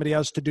need somebody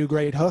else to do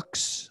great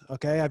hooks.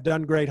 Okay, I've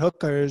done great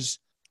hookers,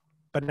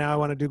 but now I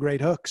want to do great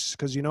hooks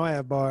because I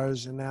have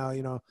bars, and now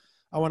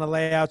I want to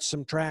lay out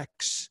some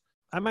tracks.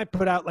 I might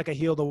put out like a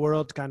Heal the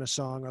World kind of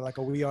song, or like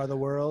a We Are the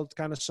World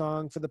kind of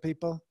song for the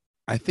people.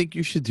 I think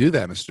you should do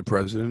that, Mr.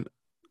 President.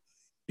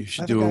 You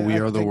should do a We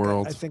Are the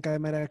World. I think I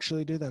might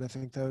actually do that. I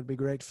think that would be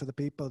great for the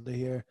people to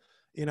hear.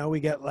 We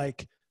get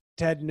like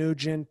Ted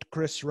Nugent,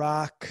 Chris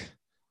Rock.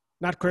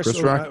 Not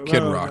Chris Rock,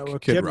 Kid Rock. No,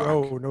 Kid Rock.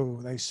 Oh,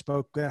 no, they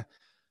spoke.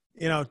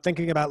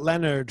 Thinking about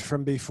Leonard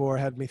from before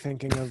had me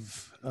thinking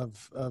of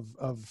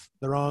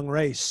the wrong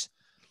race.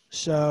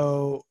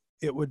 So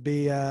it would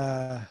be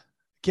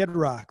Kid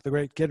Rock, the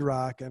great Kid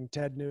Rock, and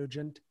Ted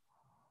Nugent.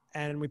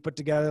 and we put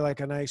together like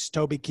a nice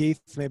Toby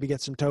Keith, maybe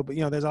get some Toby.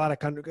 There's a lot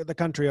of the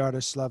country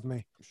artists love me.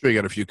 I'm sure you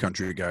got a few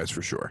country guys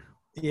for sure.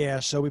 Yeah,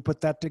 so we put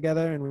that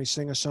together and we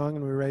sing a song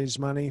and we raise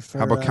money for.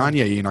 How about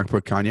Kanye? You not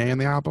put Kanye in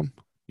the album?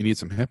 You need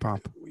some hip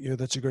hop. Yeah,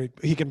 that's a great.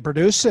 He can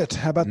produce it.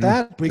 How about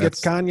that? We get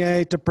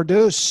Kanye to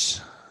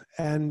produce,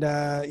 and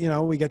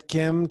we get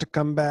Kim to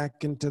come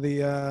back into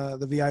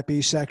the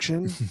VIP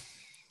section.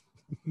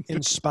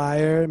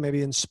 Inspire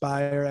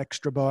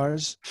extra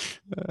bars.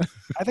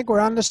 I think we're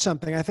onto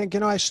something. I think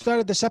I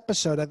started this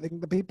episode. I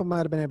think the people might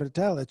have been able to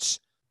tell it's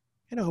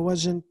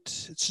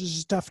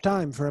a tough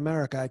time for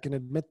America. I can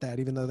admit that,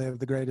 even though they have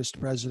the greatest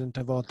president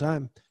of all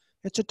time.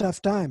 It's a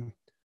tough time.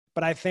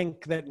 But I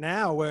think that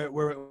now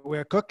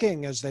we're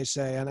cooking, as they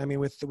say. And I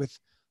mean, with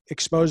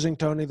exposing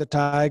Tony the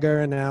Tiger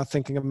and now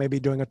thinking of maybe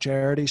doing a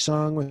charity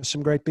song with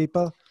some great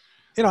people.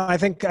 I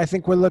think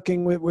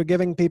we're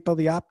giving people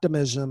the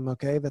optimism,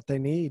 okay, that they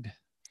need.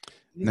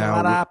 Now, a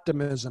lot of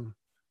optimism.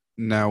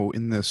 Now,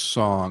 in this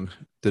song,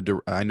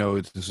 I know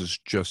this is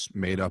just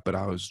made up, but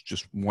I was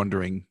just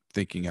wondering,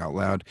 thinking out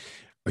loud,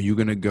 are you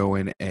going to go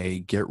in a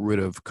get rid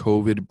of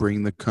COVID,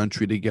 bring the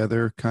country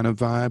together kind of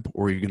vibe,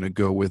 or are you going to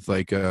go with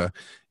like a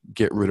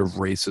get rid of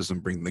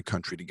racism, bring the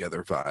country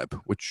together vibe?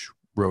 Which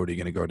road are you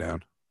going to go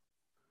down?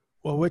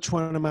 Well, which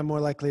one am I more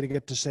likely to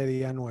get to say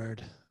the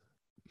N-word?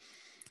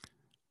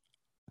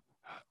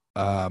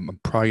 I'm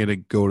probably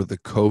going to go to the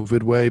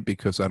COVID way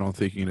because I don't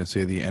think you're going to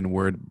say the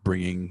N-word,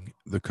 bringing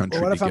the country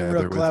together. What if I'm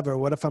real clever?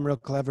 What if I'm real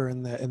clever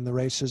in the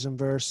racism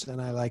verse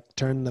and I like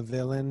turn the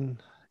villain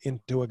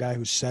into a guy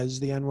who says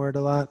the N-word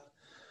a lot?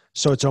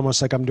 So it's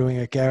almost like I'm doing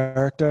a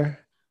character.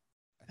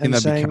 And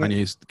that'd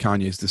be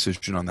Kanye's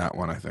decision on that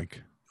one, I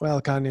think.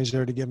 Well, Kanye's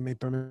already given me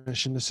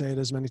permission to say it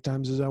as many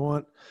times as I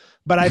want.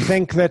 But I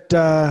think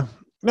that,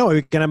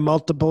 we can have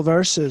multiple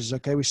verses.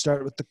 Okay, we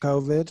start with the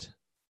COVID.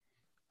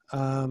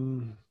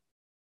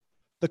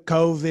 The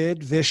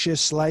COVID,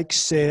 vicious like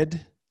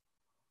Sid.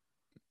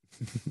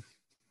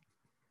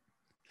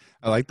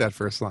 I like that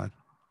first line.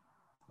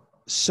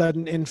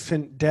 Sudden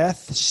infant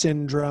death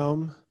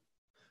syndrome.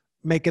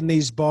 Making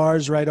these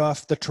bars right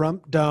off the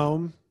Trump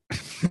dome.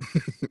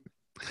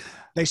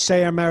 They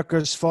say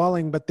America's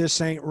falling, but this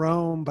ain't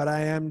Rome, but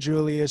I am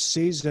Julius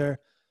Caesar.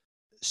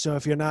 So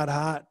if you're not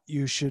hot,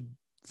 you should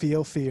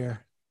feel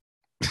fear.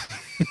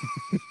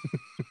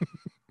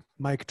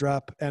 Mic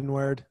drop,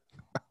 N-word.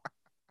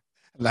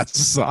 That's the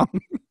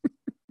song.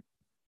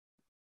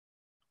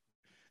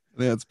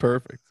 That's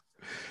perfect.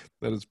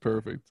 That is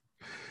perfect.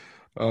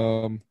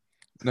 Now,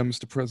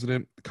 Mr.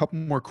 President, a couple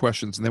more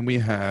questions, and then we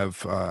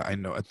have, I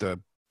know at the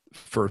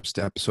first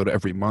episode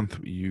every month,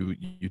 you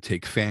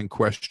take fan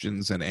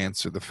questions and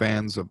answer the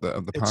fans of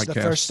the podcast. It's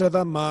the first of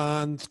the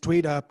month.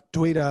 Tweet up,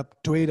 tweet up,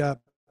 tweet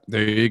up.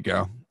 There you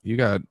go.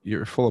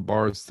 You're full of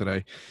bars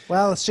today.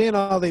 Well, seeing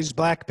all these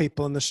black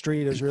people in the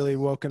street has really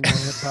woken my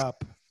hip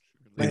hop.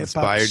 My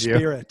inspired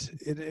spirit.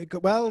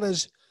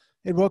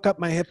 It woke up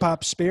my hip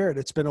hop spirit.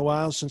 It's been a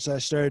while since I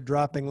started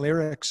dropping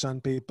lyrics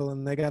on people,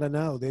 and they got to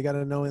know. They got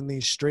to know in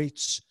these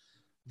streets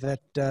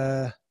that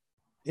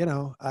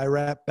I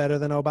rap better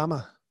than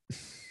Obama.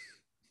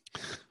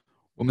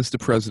 Well, Mr.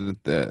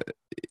 President, the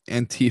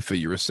Antifa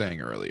you were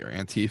saying earlier,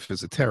 Antifa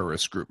is a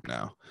terrorist group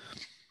now.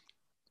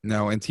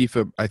 Now,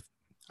 Antifa,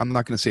 I'm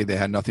not going to say they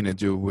had nothing to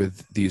do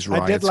with these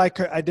riots.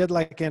 I did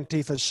like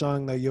Antifa's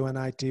song, though,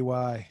 UNITY.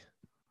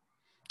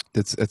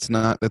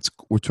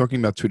 We're talking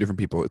about two different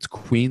people. It's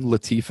Queen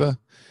Latifah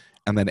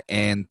and then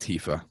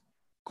Antifa.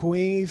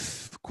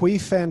 Queef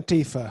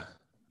Antifa.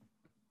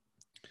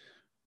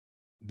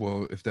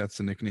 Well, if that's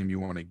the nickname you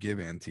want to give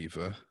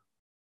Antifa.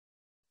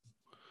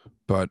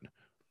 But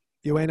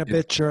you ain't a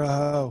bitch or a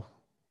hoe.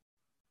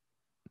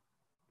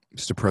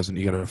 Mr. President,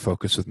 you got to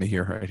focus with me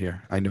right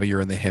here. I know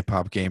you're in the hip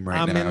hop game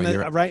right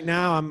now. Right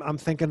now, I'm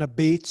thinking of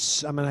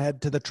beats. I'm gonna head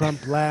to the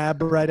Trump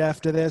lab right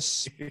after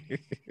this.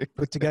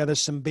 Put together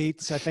some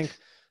beats. I think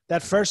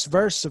that first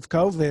verse of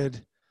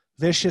COVID,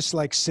 vicious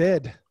like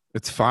Sid.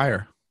 It's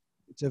fire.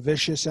 It's a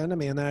vicious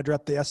enemy, and then I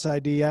dropped the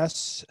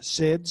SIDS,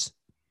 SIDS,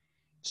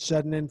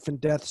 sudden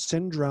infant death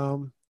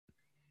syndrome.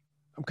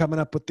 I'm coming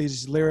up with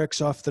these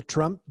lyrics off the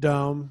Trump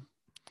dome.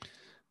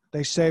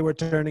 They say we're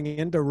turning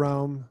into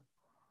Rome.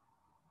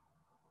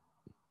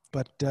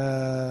 But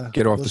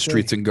get off the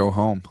streets and go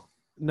home.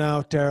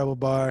 No, terrible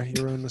bar.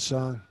 You ruined the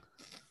song.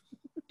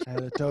 I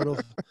had a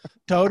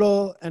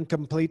total and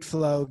complete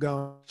flow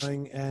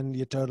going, and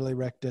you totally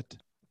wrecked it.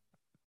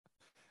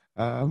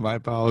 My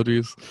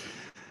apologies.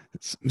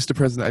 Mr.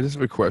 President, I just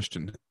have a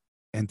question.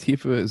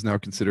 Antifa is now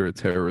considered a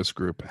terrorist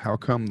group. How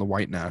come the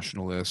white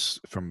nationalists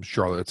from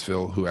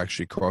Charlottesville, who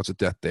actually caused a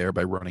death there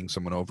by running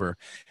someone over,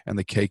 and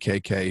the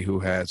KKK, who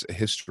has a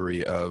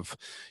history of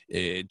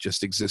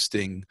just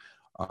existing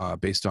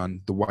based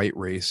on the white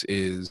race,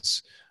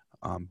 is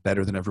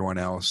better than everyone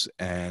else,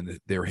 and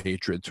their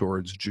hatred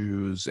towards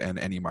Jews and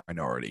any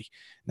minority?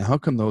 Now, how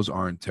come those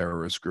aren't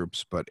terrorist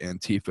groups, but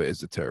Antifa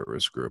is a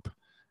terrorist group?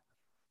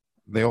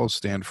 They all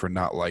stand for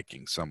not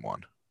liking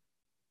someone.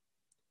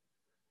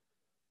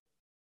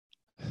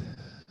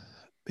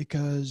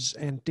 Because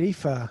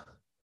Antifa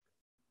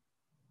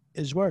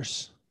is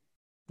worse.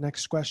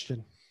 Next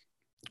question.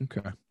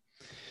 Okay.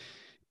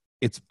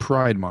 It's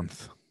Pride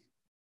Month.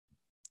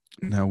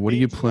 Now, what do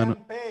you plan?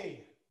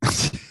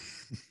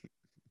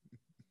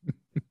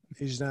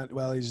 He's not.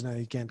 Well, he's not.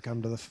 He can't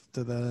come to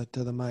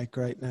the mic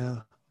right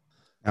now.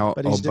 Now,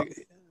 But he's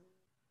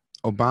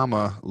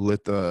Obama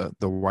lit the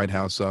White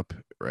House up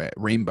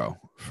rainbow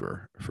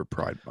for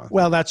Pride Month.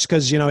 Well, that's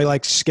because he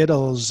likes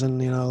Skittles,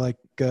 and he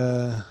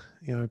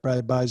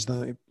probably buys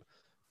them.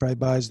 Probably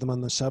buys them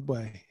on the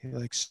subway. He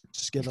likes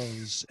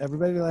Skittles.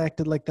 Everybody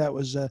acted like that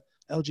was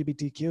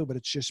LGBTQ, but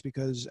it's just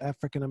because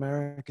African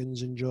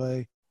Americans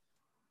enjoy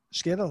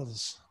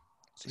Skittles.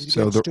 So he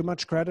gets too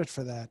much credit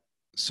for that.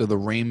 So the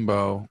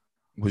rainbow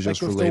was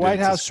just related. If the White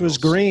House was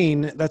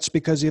green, that's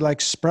because he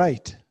likes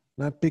Sprite,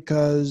 not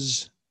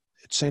because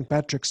it's St.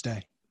 Patrick's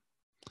Day.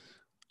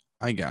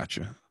 I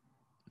gotcha.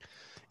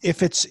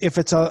 If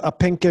it's a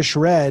pinkish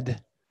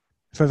red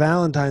for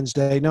Valentine's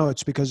Day, no,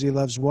 it's because he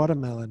loves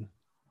watermelon.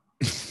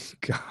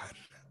 God,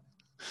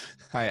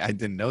 I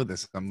didn't know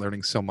this. I'm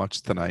learning so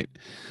much tonight.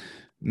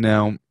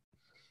 Now,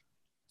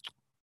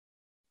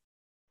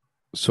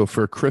 so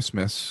for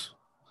Christmas,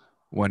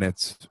 when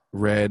it's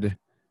red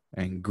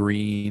and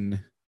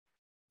green,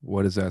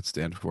 what does that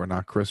stand for?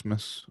 Not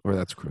Christmas, or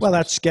that's Christmas? Well,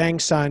 that's gang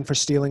sign for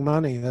stealing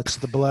money. That's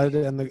the blood,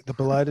 and the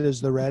blood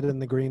is the red,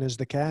 and the green is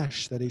the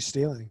cash that he's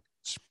stealing.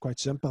 It's quite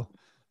simple.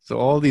 So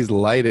all these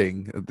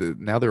lighting,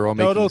 now they're all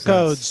making sense.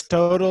 Codes.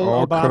 Total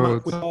all Obama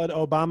codes. We call it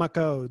Obama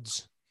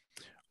codes.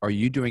 Are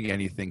you doing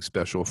anything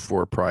special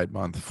for Pride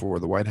Month for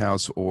the White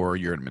House or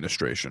your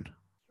administration?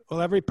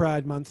 Well, every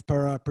Pride Month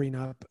per our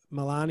prenup,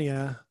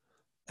 Melania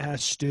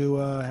has to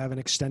have an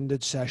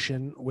extended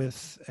session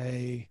with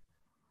a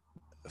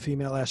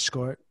female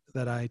escort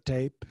that I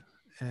tape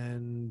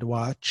and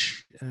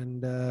watch.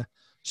 And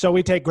so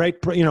we take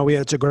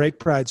it's a great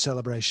Pride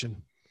celebration.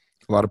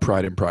 A lot of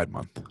pride in Pride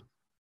Month.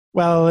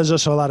 Well, there's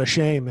also a lot of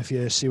shame if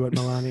you see what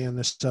Melania and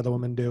this other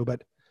woman do.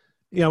 But,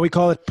 we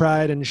call it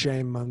Pride and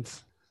Shame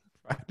Month.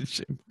 Pride and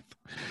Shame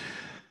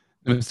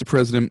Month. Mr.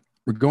 President,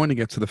 we're going to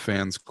get to the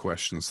fans'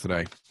 questions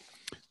today.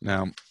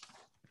 Now,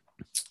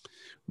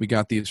 we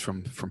got these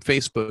from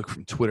Facebook,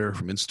 from Twitter,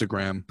 from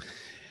Instagram.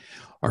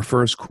 Our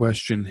first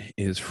question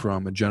is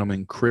from a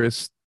gentleman,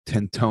 Chris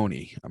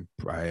Tentoni.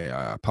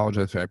 I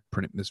apologize if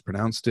I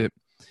mispronounced it.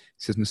 He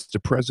says,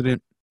 Mr.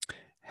 President,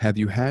 have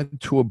you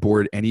had to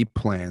abort any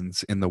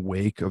plans in the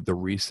wake of the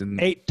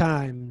recent... 8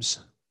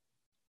 times.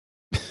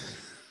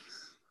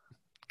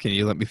 Can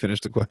you let me finish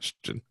the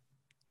question?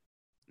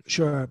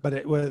 Sure,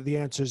 but the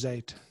answer is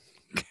 8.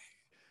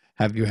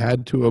 Have you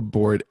had to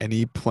abort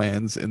any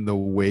plans in the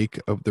wake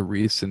of the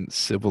recent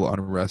civil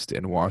unrest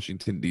in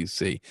Washington,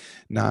 D.C.?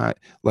 Not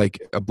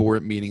like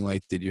abort meaning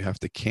like did you have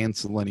to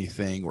cancel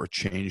anything or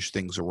change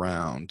things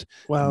around?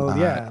 Well,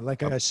 yeah,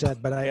 like I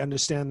said, but I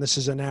understand this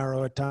is a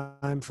narrower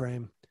time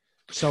frame.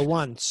 So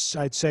once,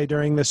 I'd say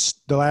during the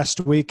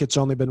last week, it's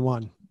only been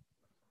one.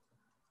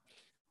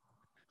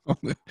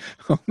 Only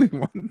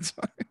one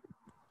time.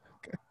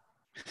 Okay.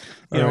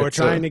 We're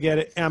trying to get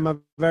it. I'm a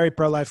very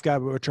pro-life guy,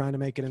 but we're trying to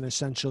make it an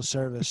essential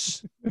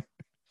service.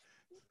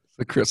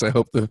 So, Chris, I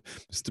hope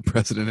Mr.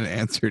 President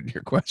answered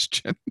your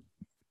question.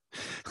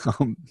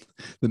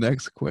 The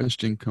next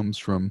question comes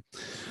from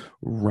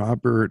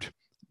Robert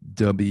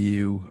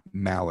W.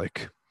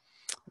 Malik.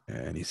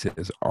 And he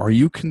says, are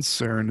you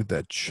concerned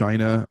that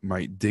China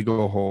might dig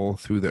a hole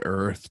through the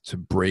earth to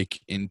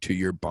break into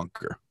your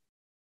bunker?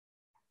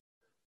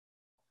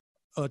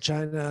 Well,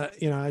 China,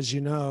 as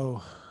you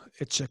know,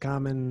 it's a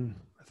common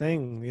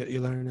thing that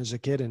you learn as a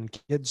kid in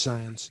kid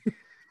science.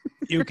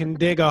 You can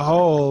dig a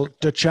hole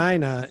to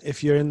China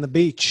if you're in the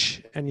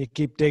beach and you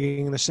keep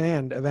digging in the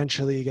sand.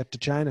 Eventually you get to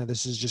China.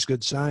 This is just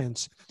good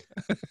science.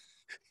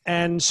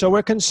 And so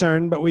we're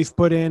concerned, but we've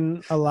put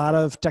in a lot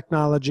of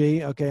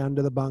technology,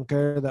 under the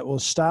bunker that will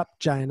stop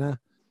China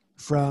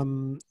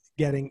from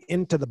getting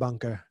into the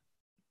bunker.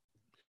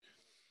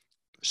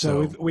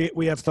 So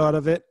we have thought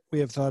of it.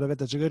 That's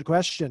a good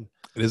question.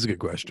 It is a good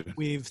question.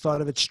 We've thought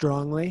of it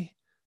strongly,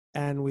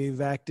 and we've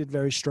acted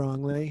very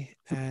strongly.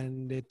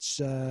 And it's,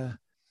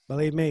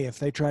 believe me, if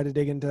they try to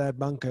dig into that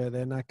bunker,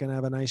 they're not going to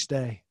have a nice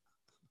day.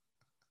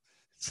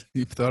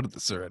 You've thought of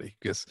this already,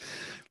 because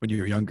when you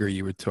were younger,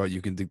 you were taught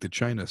you can dig to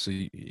China. So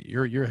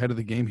you're ahead of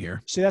the game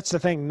here. See, that's the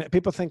thing.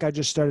 People think I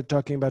just started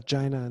talking about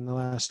China in the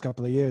last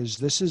couple of years.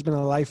 This has been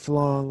a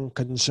lifelong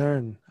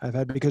concern I've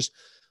had, because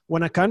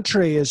when a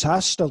country is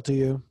hostile to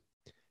you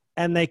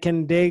and they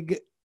can dig,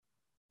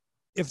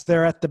 if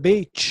they're at the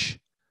beach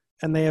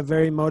and they have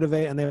very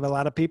motivated and they have a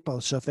lot of people.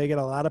 So if they get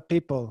a lot of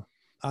people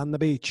on the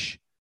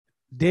beach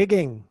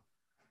digging,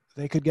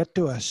 they could get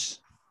to us.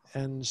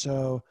 And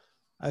so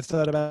I've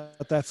thought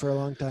about that for a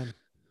long time.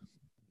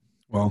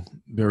 Well,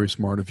 very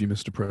smart of you,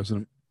 Mr.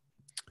 President.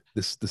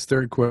 This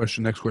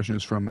next question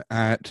is from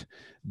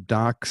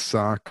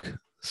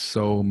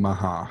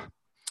 @DocSockSoMaha.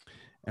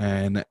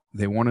 And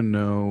they want to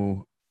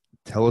know,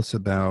 tell us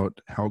about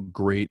how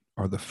great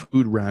are the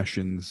food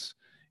rations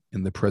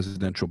in the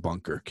presidential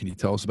bunker. Can you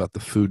tell us about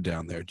the food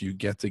down there? Do you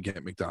get to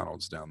get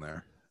McDonald's down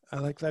there? I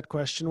like that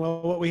question.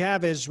 Well, what we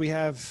have is we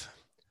have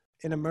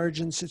an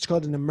emergency. It's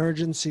called an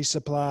emergency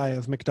supply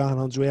of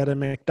McDonald's. We had a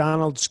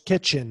McDonald's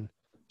kitchen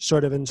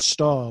sort of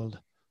installed.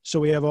 So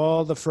we have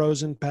all the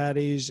frozen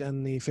patties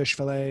and the fish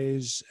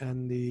fillets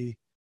and the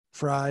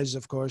fries.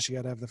 Of course, you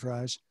got to have the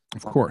fries.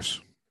 Of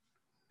course.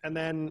 And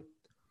then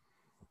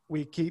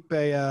we keep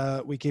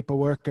a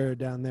worker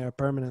down there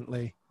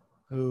permanently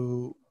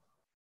who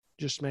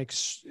just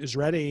is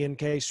ready in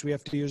case we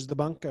have to use the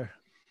bunker.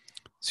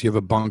 So you have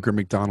a bunker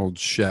McDonald's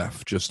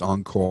chef just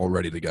on call,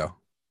 ready to go.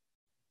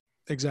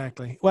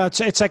 Exactly. Well,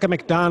 it's like a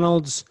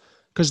McDonald's,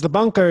 because the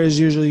bunker is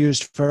usually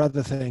used for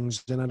other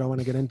things, and I don't want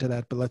to get into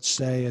that. But let's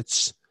say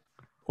it's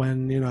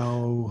when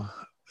you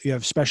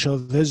have special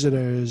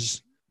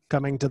visitors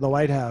coming to the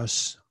White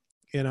House,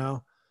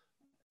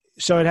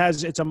 So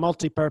it's a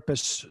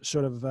multi-purpose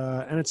sort of,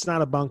 and it's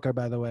not a bunker,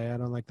 by the way. I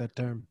don't like that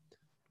term.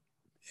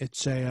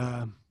 It's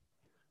the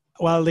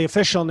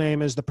official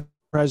name is the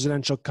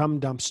Presidential Cum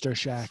Dumpster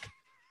Shack.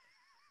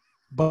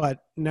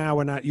 But now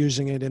we're not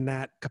using it in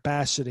that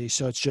capacity,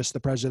 so it's just the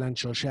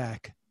Presidential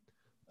Shack.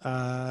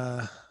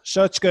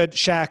 So it's good.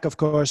 Shaq, of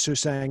course, who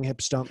sang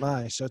 "Hips Don't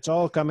Lie." So it's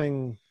all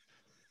coming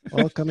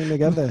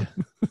together.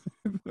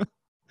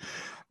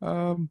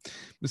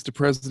 Mr.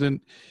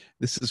 President,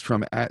 this is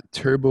from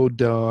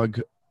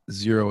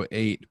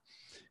 @TurboDog08.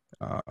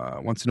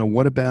 Wants to know,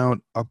 what about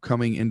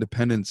upcoming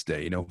Independence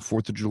Day?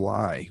 4th of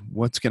July.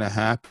 What's going to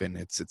happen?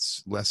 It's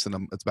it's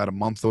about a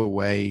month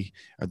away.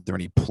 Are there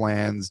any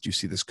plans? Do you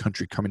see this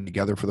country coming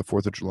together for the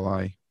 4th of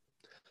July?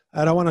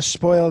 I don't want to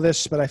spoil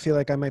this, but I feel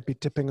like I might be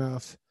tipping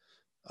off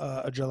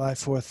a July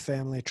 4th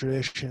family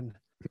tradition.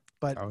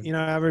 But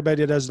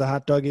everybody does the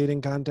hot dog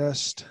eating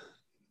contest.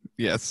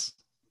 Yes.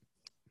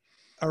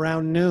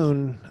 Around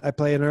noon, I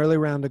play an early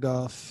round of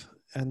golf,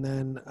 and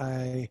then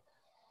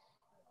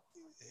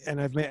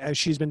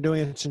she's been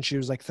doing it since she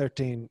was like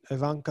 13.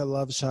 Ivanka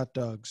loves hot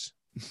dogs.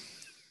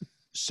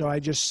 So I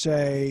just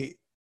say,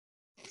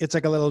 it's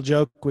like a little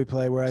joke we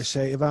play where I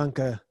say,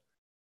 Ivanka,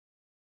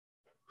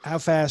 how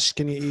fast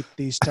can you eat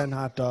these 10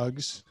 hot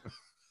dogs?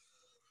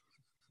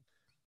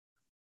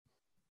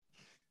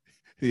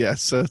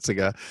 Yes, so it's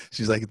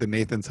she's like the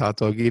Nathan's hot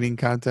dog eating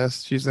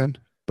contest she's in,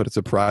 but it's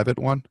a private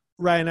one.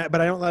 Right, but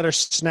I don't let her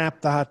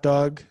snap the hot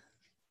dog.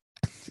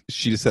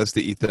 She just has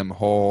to eat them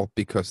whole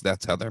because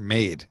that's how they're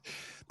made.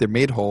 They're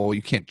made whole.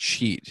 You can't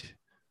cheat.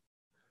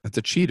 That's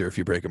a cheater if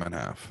you break them in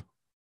half.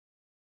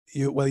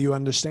 You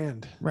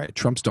understand. Right.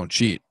 Trumps don't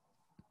cheat.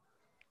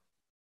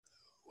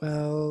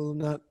 Well,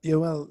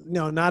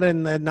 not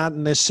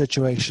in this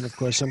situation, of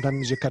course.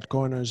 Sometimes you cut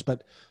corners,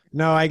 but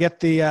no, I get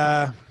the,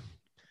 and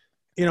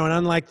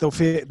unlike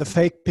the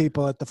fake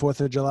people at the 4th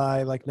of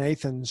July, like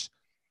Nathan's,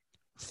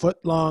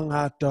 foot-long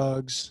hot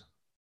dogs,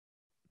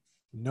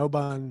 no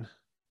bun.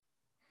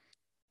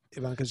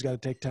 Ivanka's got to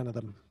take 10 of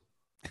them.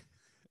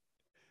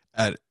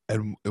 At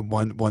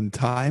one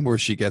time, where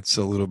she gets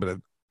a little bit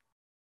of.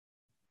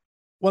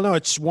 Well, no,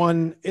 it's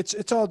one.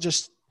 It's all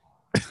just.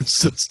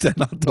 So it's 10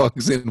 hot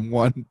dogs in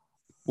one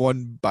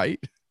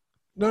bite.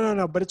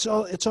 No. But it's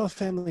all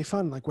family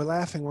fun. Like, we're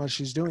laughing while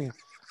she's doing it,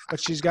 but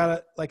she's got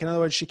to, like, in other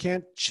words, she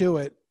can't chew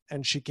it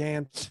and she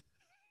can't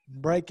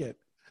break it.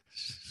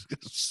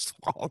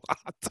 Swallow the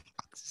hot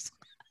dogs.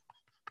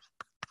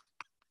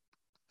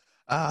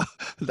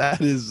 That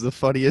is the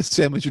funniest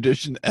family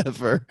tradition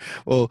ever.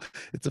 Well,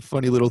 it's a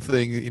funny little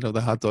thing,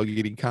 the hot dog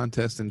eating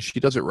contest, and she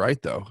does it right,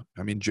 though.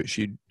 I mean,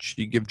 she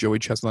give Joey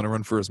Chestnut a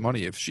run for his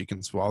money if she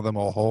can swallow them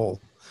all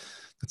whole.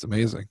 That's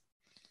amazing.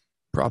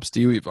 Props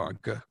to you,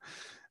 Ivanka.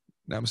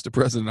 Now, Mr.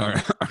 President,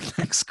 our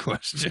next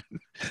question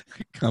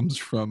comes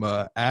from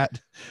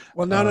at.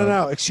 Well,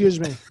 no.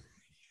 Excuse me.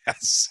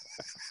 Yes.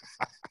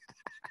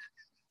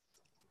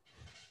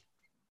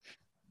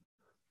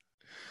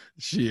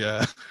 She.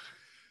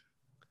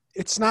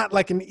 It's not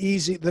like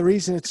the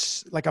reason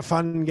it's like a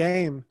fun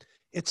game,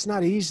 it's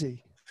not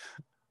easy.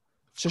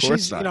 So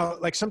she's,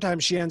 like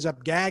sometimes she ends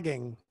up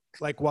gagging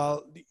like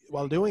while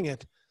doing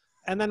it.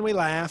 And then we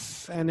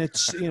laugh, and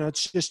it's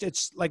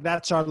like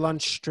that's our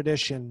lunch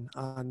tradition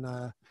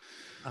on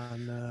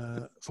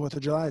 4th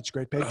of July. It's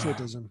great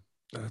patriotism.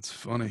 That's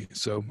funny.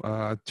 So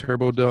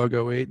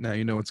TurboDog08, now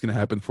you know what's going to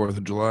happen 4th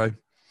of July.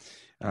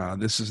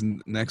 This is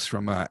next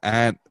from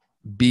at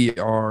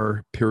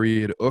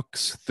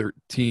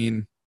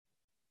BR.Ooks13.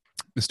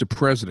 Mr.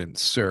 President,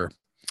 sir,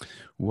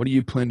 what do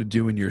you plan to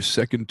do in your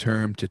second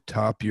term to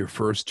top your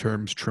first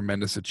term's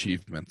tremendous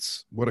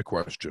achievements? What a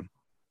question.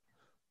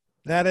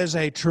 That is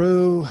a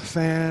true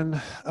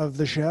fan of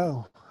the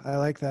show. I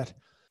like that.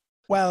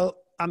 Well,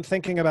 I'm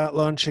thinking about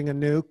launching a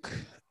nuke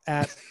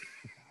at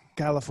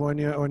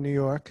California or New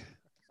York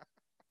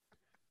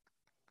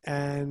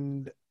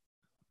and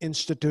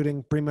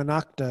instituting prima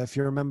nocta. If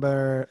you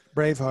remember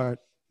Braveheart,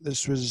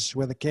 this was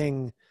where the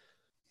king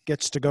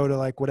gets to go to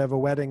like whatever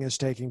wedding is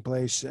taking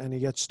place, and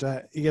he gets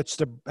to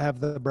have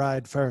the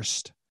bride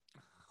first.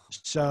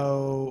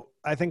 So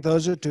I think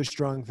those are two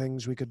strong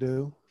things we could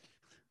do.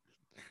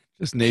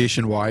 Just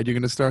nationwide, you're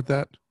going to start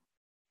that?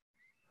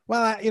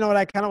 Well, you know what?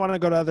 I kind of want to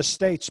go to other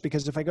states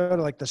because if I go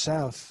to like the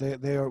South,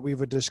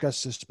 we've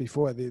discussed this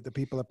before. The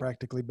people are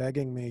practically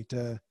begging me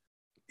to,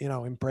 you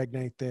know,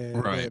 impregnate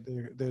Right.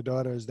 their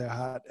daughters, their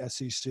hot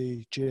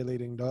SEC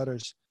cheerleading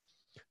daughters.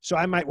 So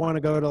I might want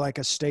to go to like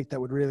a state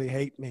that would really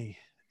hate me,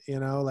 you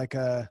know, like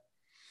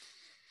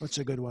what's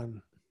a good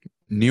one?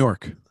 New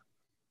York,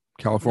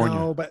 California.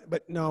 No,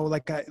 but no,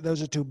 like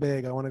those are too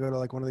big. I want to go to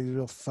like one of these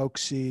real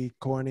folksy,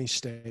 corny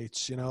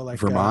states, you know, like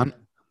Vermont.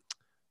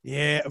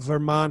 yeah,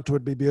 Vermont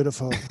would be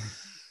beautiful.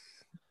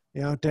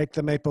 You know, take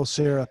the maple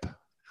syrup.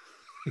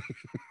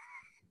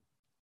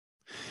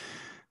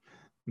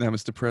 Now,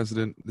 Mr.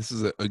 President, this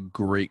is a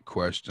great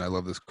question. I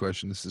love this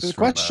question. This is The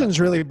from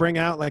questions really bring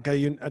out like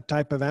a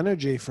type of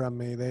energy from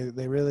me.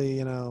 They really,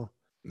 you know,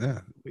 yeah.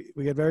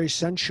 we get very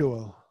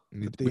sensual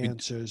with the We-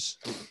 answers.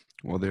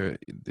 Well,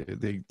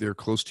 they're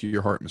close to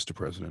your heart, Mr.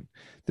 President.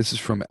 This is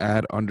from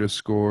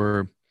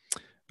 @_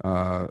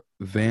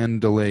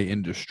 Vandelay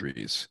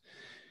Industries.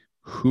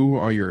 Who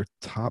are your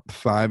top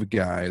 5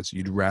 guys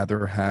you'd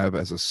rather have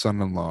as a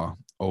son-in-law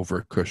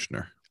over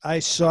Kushner? I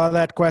saw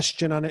that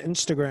question on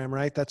Instagram,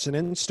 right? That's an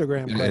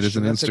Instagram question. It is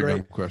an That's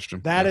Instagram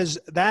question. That is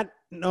that.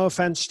 No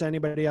offense to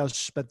anybody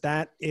else, but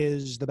that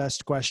is the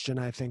best question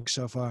I think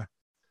so far.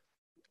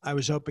 I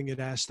was hoping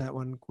you'd ask that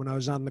one when I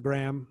was on the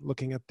gram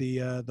looking at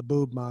the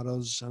boob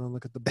models. I don't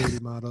look at the booty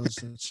models.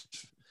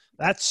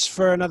 That's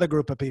for another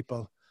group of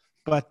people.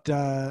 But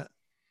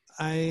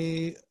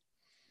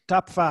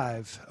top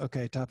 5.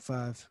 Okay, top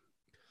 5.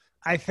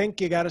 I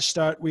think you got to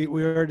start. We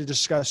already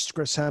discussed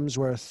Chris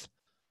Hemsworth.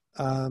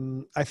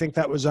 I think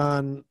that was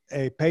on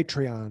a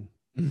Patreon.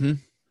 Mm-hmm.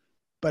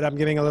 But I'm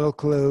giving a little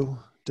clue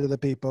to the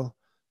people.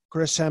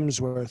 Chris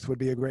Hemsworth would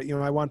be a great, you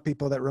know, I want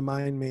people that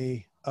remind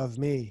me of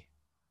me.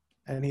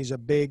 And he's a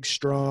big,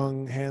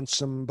 strong,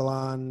 handsome,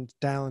 blonde,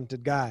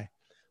 talented guy.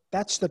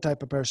 That's the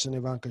type of person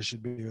Ivanka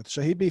should be with.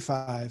 So he'd be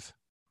 5.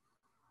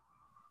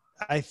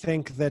 I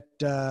think that,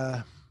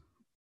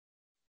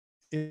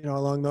 you know,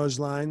 along those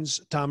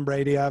lines, Tom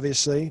Brady,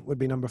 obviously, would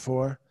be number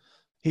 4.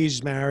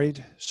 He's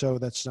married, so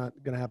that's not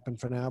going to happen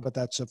for now. But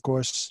that's, of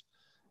course,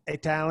 a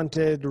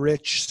talented,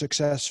 rich,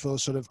 successful,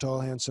 sort of tall,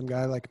 handsome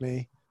guy like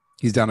me.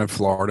 He's down in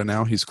Florida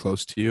now. He's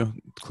close to you,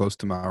 close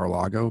to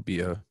Mar-a-Lago.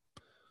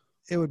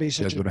 It would be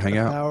such a hang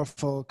out.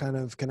 powerful kind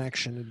of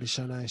connection. It'd be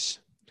so nice.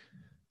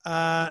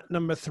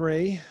 Number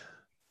 3,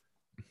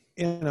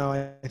 you know,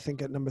 I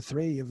think at number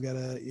 3, you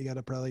got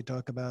to probably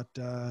talk about.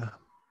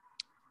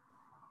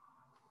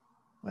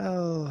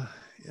 Well,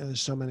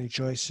 there's so many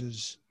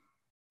choices.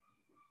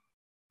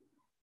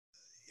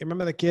 You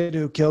remember the kid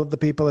who killed the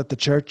people at the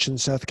church in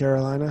South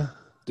Carolina?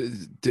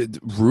 Did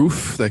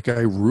Roof, that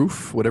guy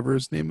Roof, whatever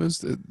his name is,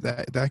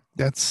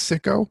 that's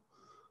sicko?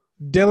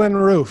 Dylan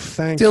Roof.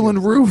 Thank you.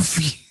 Dylan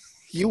Roof.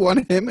 You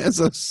want him as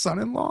a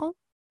son-in-law?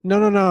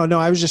 No.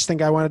 I was just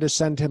thinking I wanted to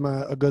send him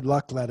a good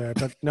luck letter,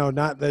 but no,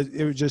 not that.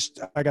 It was just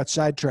I got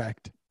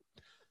sidetracked.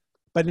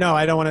 But no,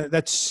 I don't want to.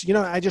 That's, you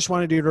know, I just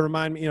wanted you to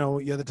remind me. You know,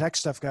 you're the tech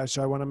stuff guy,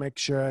 so I want to make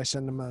sure I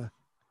send him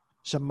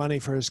some money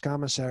for his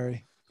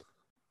commissary.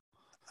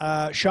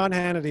 Sean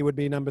Hannity would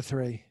be number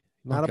 3.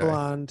 Not Okay. a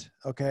blonde,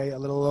 okay, a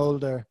little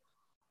older,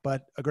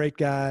 but a great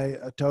guy,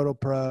 a total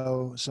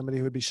pro, somebody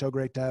who would be so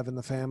great to have in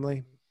the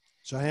family.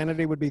 So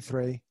Hannity would be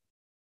 3.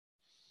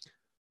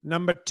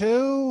 Number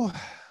 2.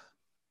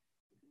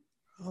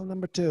 Oh,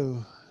 number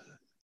 2.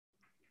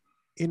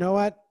 You know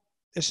what?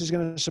 This is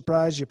going to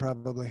surprise you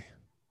probably.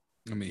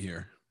 Let me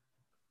hear.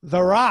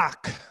 The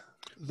Rock.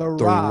 The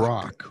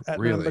Rock at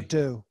really? number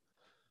 2.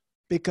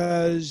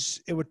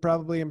 Because it would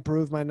probably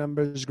improve my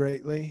numbers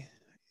greatly.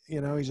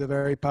 You know, he's a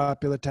very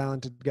popular,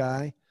 talented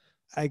guy.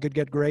 I could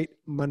get great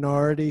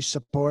minority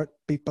support.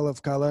 People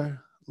of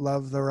color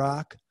love The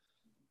Rock.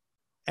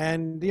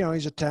 And, you know,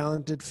 he's a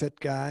talented, fit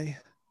guy.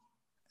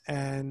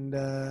 And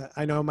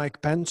I know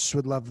Mike Pence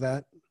would love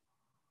that.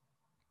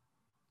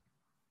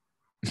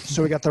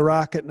 So we got The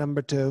Rock at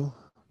number 2.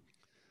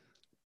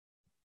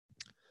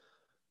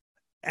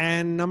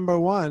 And number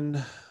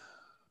 1,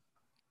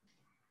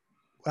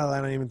 well,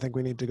 I don't even think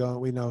we need to go.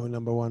 We know who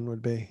number 1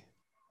 would be.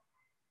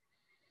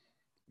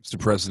 Mr.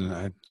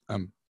 President,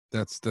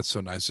 that's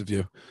so nice of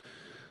you.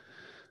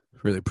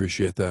 Really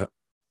appreciate that.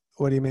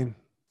 What do you mean?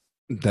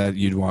 That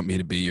you'd want me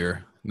to be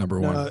your number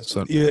 1.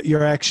 So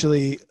You're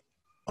actually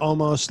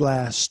almost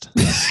last.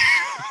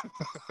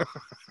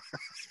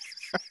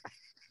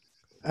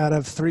 Out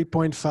of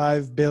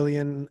 3.5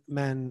 billion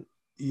men,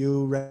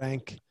 you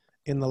rank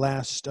in the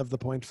last of the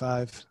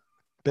 0.5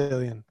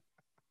 billion.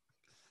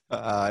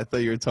 I thought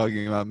you were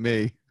talking about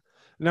me.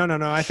 No.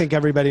 I think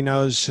everybody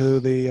knows who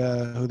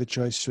the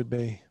choice would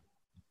be.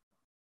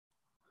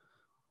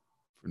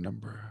 For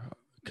number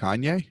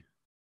Kanye?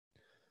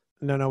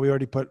 No. We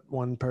already put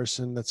one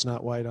person that's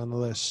not white on the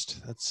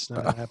list. That's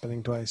not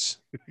happening twice.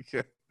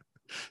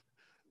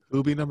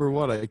 Who'll be number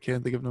 1? I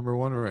can't think of number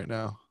 1 right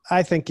now.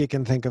 I think you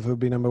can think of who'd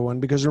be number 1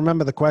 because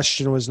remember the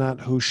question was not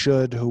who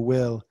should, who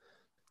will,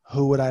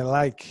 who would I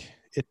like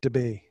it to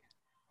be?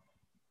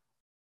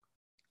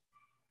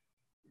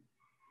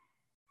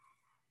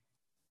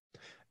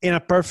 In a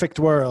perfect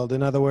world,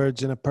 in other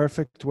words, in a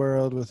perfect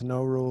world with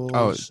no rules,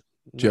 Oh, no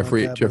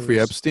Jeffrey taboos.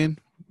 Epstein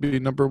be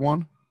number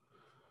one.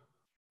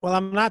 Well,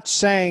 I'm not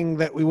saying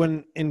that we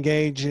wouldn't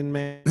engage in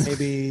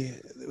maybe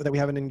that we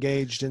haven't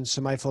engaged in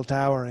some Eiffel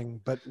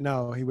Towering, but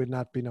no, he would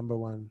not be number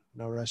one.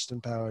 No, rest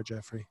in power,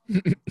 Jeffrey.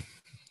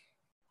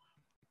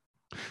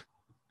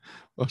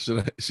 Well,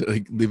 should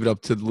I leave it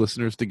up to the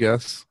listeners to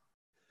guess?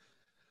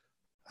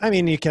 I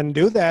mean, you can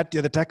do that.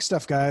 You're the tech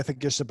stuff guy. I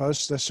think you're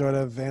supposed to sort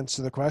of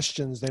answer the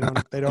questions. They don't.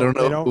 I don't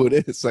know who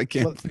it is. I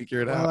can't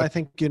figure it out. Well, I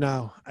think you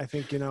know. I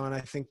think you know, and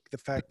I think the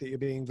fact that you're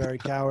being very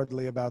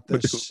cowardly about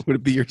this. Would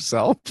it be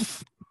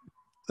yourself?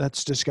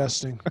 That's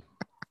disgusting.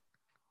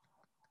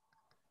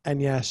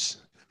 And yes.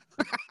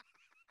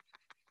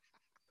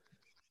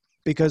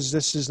 Because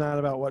this is not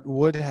about what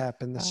would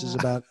happen. This is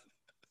about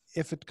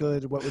if it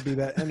could, what would be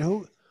better.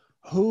 And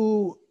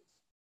who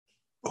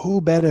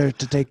better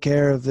to take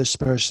care of this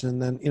person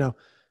than, you know,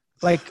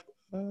 like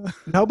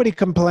nobody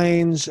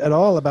complains at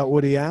all about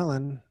Woody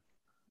Allen.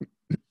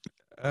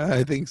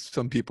 I think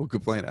some people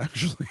complain,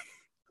 actually.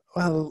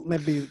 Well,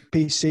 maybe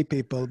PC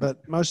people,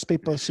 but most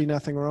people see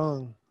nothing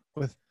wrong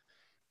with.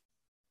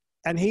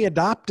 And he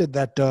adopted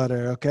that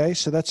daughter, okay?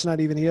 So that's not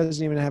even, he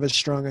doesn't even have as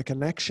strong a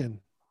connection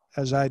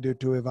as I do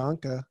to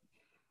Ivanka.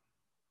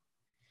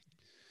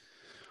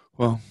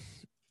 Well,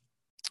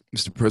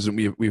 Mr.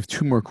 President, we have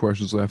two more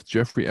questions left.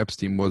 Jeffrey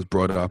Epstein was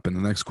brought up, and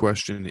the next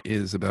question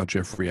is about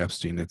Jeffrey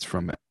Epstein. It's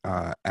from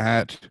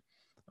at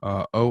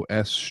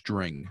OS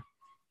String.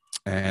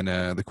 And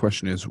the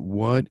question is,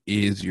 what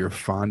is your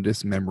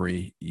fondest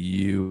memory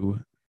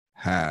you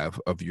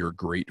have of your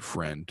great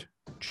friend,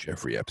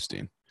 Jeffrey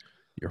Epstein?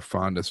 Your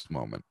fondest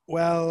moment.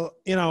 Well,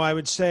 you know, I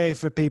would say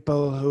for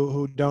people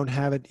who don't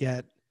have it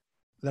yet,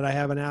 that I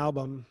have an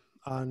album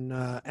on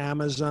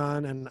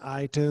Amazon and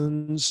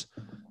iTunes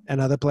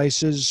and other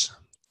places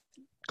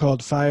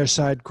called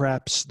Fireside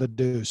Craps The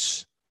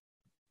Deuce.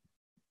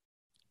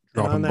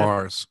 Dropping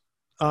bars.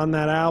 On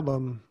that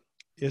album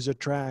is a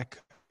track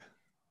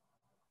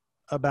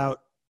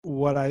about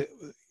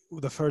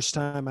the first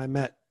time I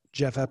met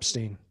Jeff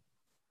Epstein.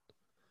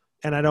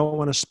 And I don't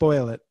want to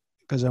spoil it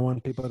because I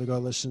want people to go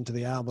listen to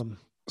the album.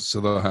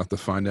 So they'll have to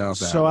find out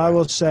that. So I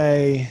will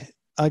say,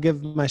 I'll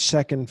give my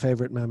second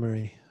favorite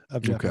memory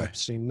of Jeff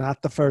Epstein,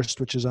 not the first,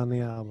 which is on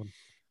the album.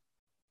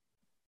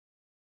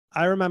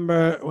 I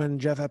remember when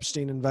Jeff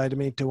Epstein invited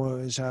me to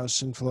his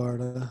house in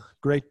Florida.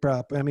 Great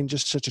prop. I mean,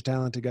 just such a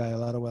talented guy, a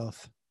lot of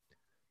wealth.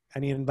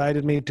 And he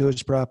invited me to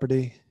his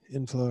property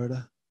in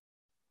Florida.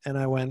 And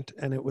I went,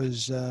 and it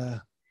was,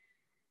 there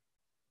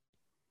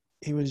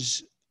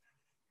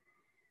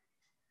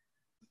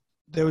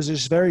was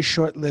this very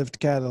short-lived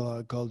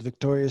catalog called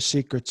Victoria's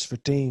Secrets for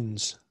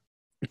Teens.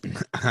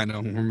 I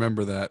don't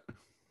remember that.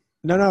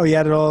 No, he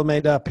had it all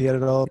made up. He had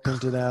it all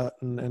printed out,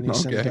 and he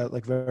sent out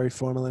like very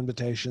formal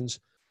invitations.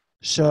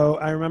 So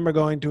I remember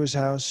going to his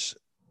house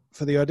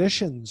for the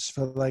auditions,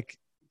 for like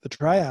the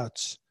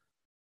tryouts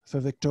for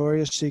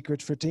Victoria's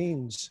Secret for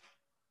Teens.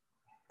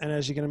 And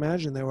as you can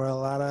imagine, there were a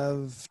lot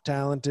of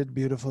talented,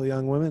 beautiful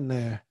young women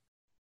there.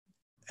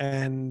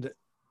 And,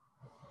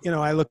 you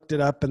know, I looked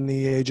it up, and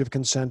the age of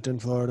consent in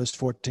Florida is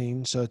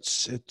 14, so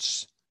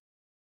it's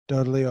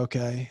totally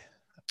okay.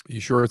 You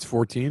sure it's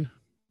 14?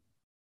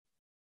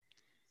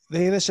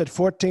 They either said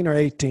 14 or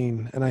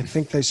 18, and I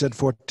think they said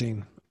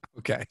 14.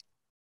 Okay.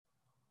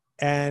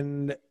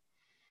 And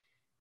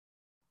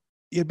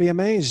you'd be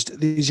amazed.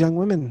 These young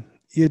women,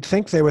 you'd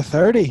think they were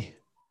 30.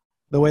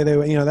 The way they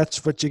were, you know,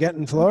 that's what you get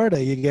in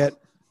Florida. You get,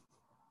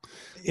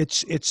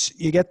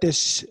 you get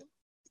this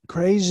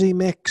crazy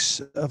mix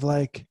of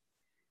like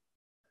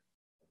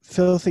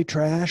filthy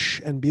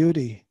trash and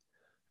beauty.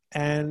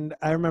 And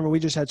I remember we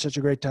just had such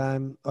a great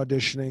time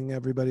auditioning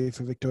everybody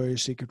for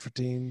Victoria's Secret for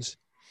Teens.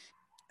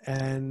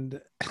 And,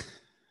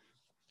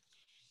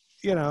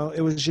 you know,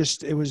 it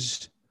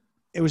was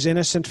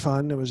innocent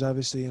fun. It was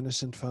obviously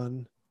innocent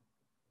fun.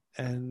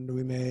 And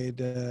we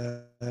made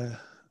a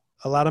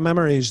lot of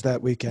memories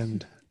that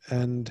weekend.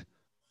 And,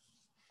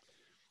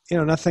 you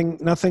know,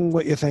 nothing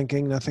what you're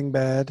thinking, nothing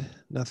bad,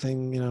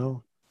 nothing, you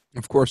know.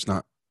 Of course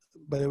not.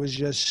 But it was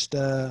just,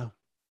 you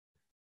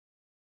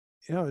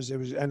know, it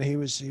was, and he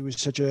was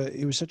such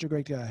a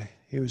great guy.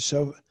 He was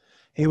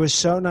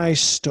so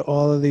nice to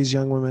all of these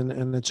young women,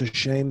 and it's a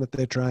shame that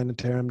they're trying to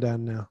tear him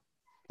down now.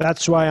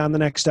 That's why on the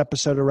next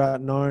episode of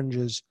Rotten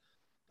Oranges,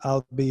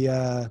 I'll be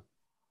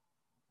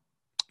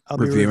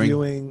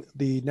reviewing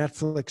the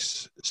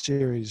Netflix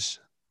series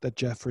that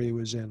Jeffrey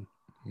was in.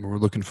 We're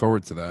looking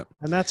forward to that.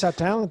 And that's how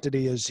talented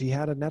he is. He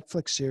had a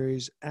Netflix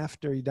series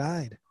after he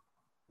died.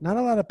 Not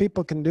a lot of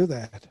people can do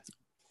that.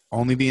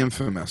 Only the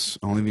infamous.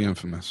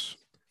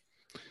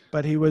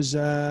 But he was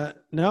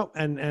no,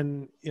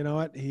 and you know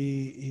what?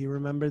 He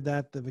remembered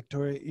that the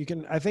Victoria. You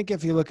can, I think,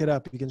 if you look it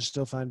up, you can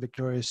still find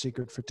Victoria's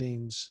Secret for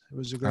Teens. It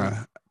was a great.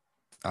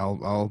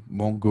 I'll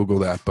won't Google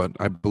that, but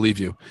I believe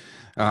you.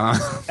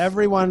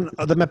 Everyone,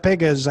 the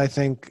Mapigas, I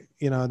think,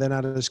 you know, they're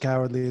not as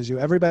cowardly as you.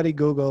 Everybody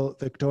Google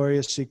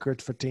Victoria's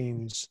Secret for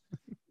Teens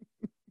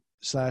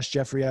 /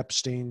 Jeffrey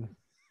Epstein.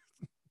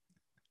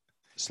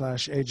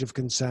 / age of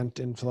consent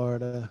in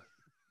Florida.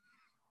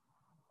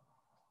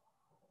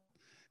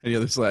 Any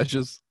other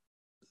slashes?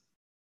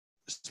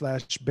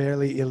 /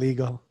 barely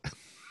illegal.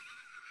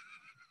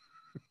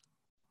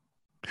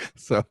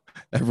 So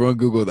everyone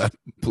Google that,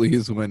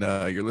 please, when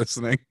you're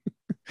listening.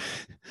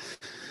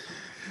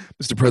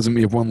 Mr. President,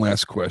 we have one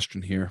last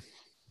question here.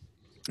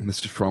 And this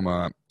is from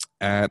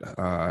at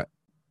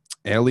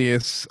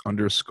alias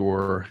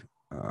 _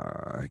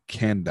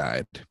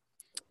 Candide. It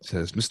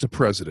says, Mr.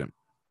 President,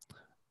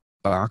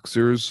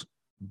 boxers,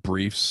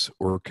 briefs,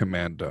 or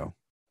commando,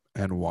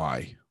 and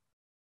why?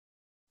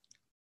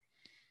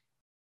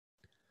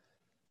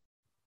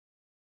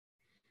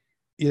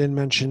 You didn't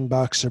mention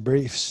boxer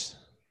briefs.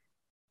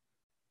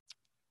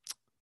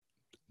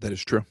 That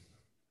is true.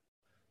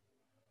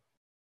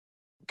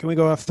 Can we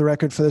go off the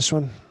record for this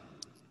one?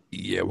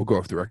 Yeah, we'll go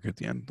off the record at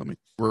the end.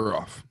 We're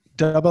off.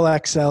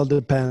 XXL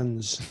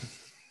depends.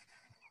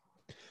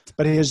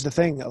 But here's the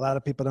thing. A lot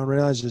of people don't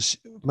realize this.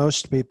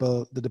 Most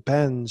people, the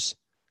depends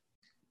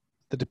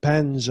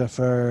are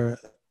for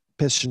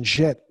piss and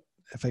shit,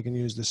 if I can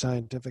use the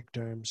scientific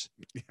terms.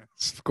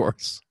 Yes, of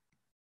course.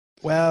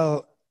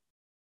 Well,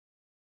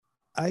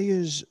 I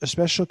use a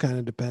special kind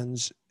of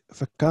depends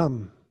for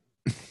cum.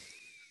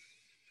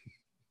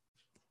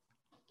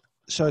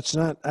 So it's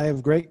not, I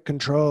have great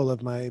control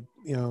of my,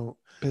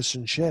 piss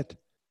and shit,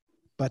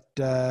 but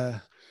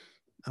I'm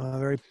a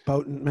very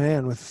potent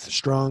man with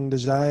strong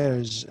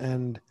desires,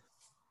 and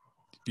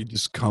you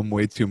just come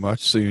way too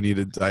much, so you need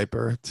a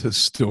diaper to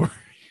store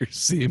your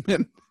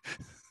semen.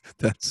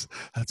 That's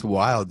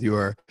wild. You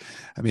are,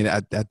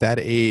 at that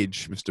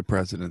age, Mr.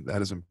 President,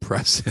 that is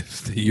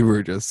impressive that you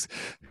were just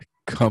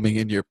coming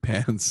in your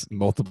pants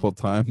multiple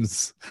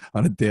times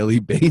on a daily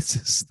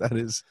basis. That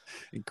is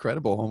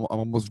incredible. I'm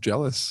almost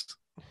jealous.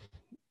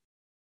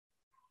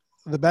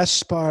 The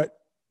best part,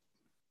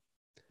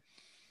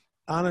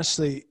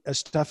 honestly,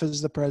 as tough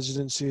as the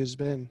presidency has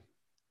been,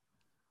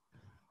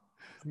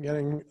 I'm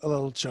getting a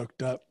little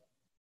choked up.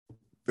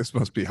 This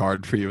must be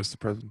hard for you, Mr.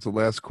 President. The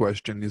last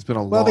question. It's been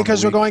a long Well,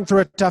 because week. we're going through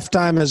a tough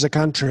time as a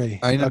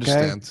country. I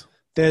understand. Okay?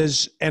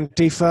 There's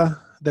Antifa,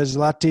 there's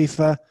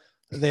Latifa,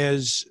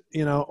 there's,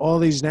 all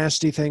these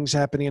nasty things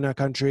happening in our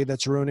country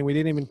that's ruining. We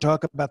didn't even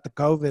talk about the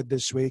COVID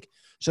this week.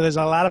 So there's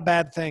a lot of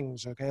bad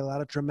things, okay? A lot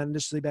of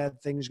tremendously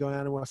bad things going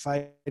on, and we're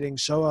fighting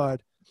so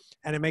hard.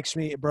 And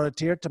it brought a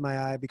tear to my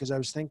eye because I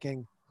was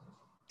thinking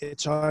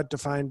it's hard to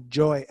find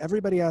joy.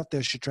 Everybody out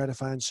there should try to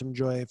find some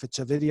joy. If it's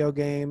a video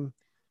game,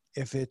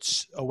 if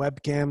it's a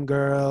webcam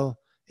girl,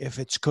 if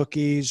it's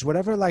cookies,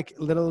 whatever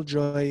little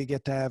joy you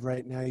get to have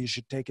right now, you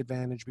should take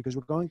advantage because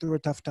we're going through a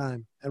tough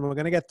time and we're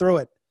going to get through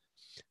it.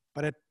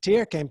 But a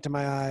tear came to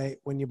my eye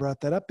when you brought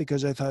that up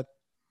because I thought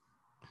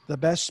the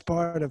best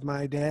part of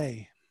my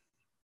day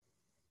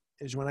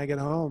is when I get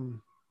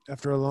home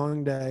after a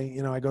long day.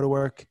 I go to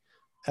work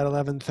at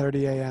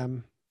 11:30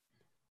 a.m.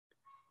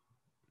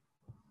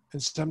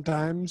 And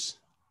sometimes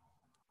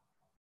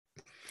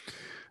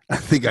I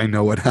think I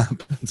know what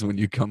happens when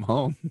you come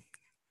home.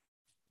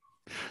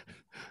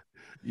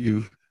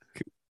 You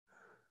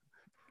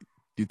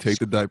take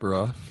the diaper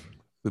off,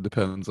 the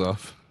depends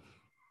off.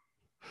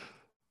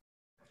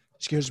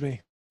 Excuse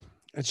me.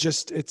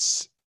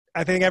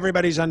 I think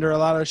everybody's under a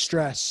lot of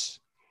stress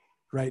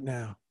right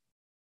now.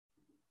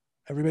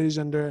 Everybody's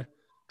under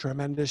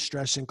tremendous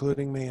stress,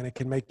 including me, and it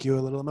can make you a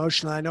little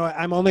emotional. I know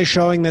I'm only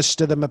showing this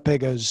to the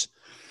Mapigas.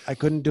 I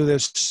couldn't do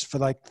this for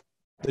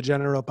the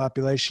general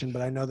population,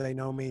 but I know they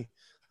know me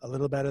a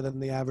little better than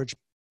the average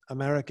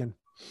American.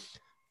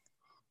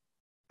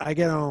 I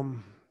get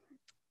home,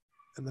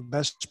 and the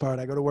best part,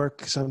 I go to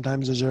work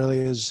sometimes as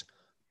early as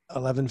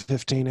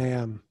 11:15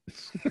 a.m.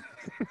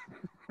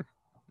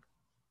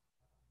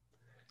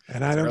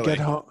 And I don't get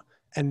home.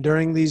 And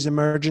during these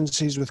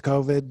emergencies with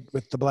COVID,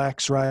 with the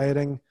blacks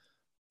rioting,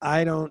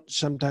 I don't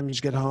sometimes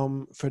get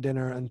home for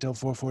dinner until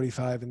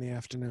 4:45 in the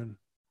afternoon.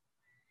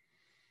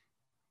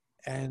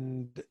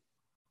 And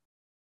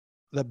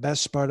the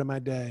best part of my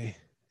day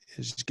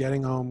is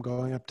getting home,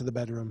 going up to the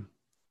bedroom,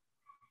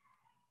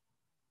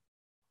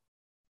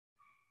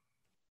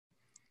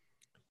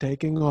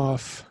 taking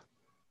off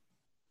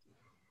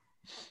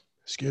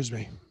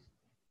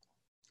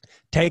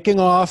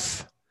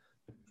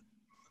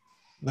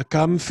the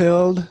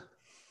cum-filled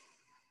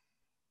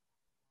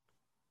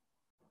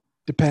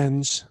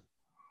depends.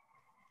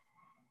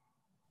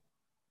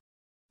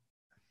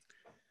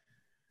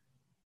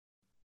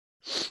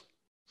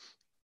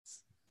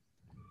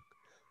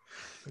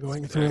 We're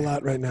going through a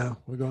lot right now.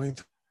 We're going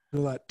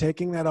through a lot.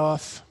 Taking that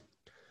off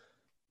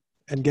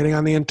and getting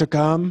on the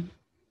intercom.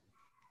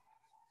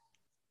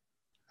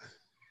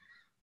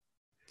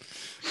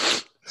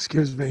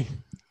 Excuse me.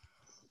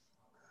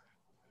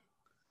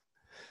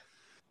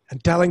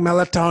 And telling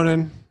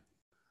melatonin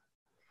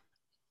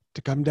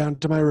to come down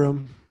to my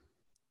room.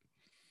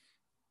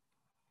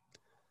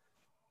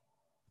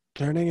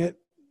 Turning it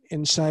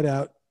inside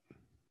out.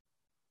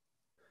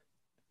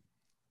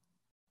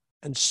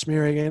 And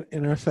smearing it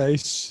in her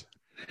face.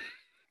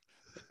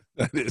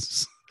 That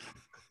is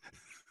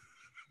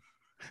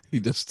He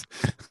just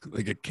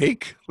like a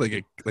cake,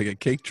 like a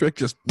cake trick.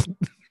 Just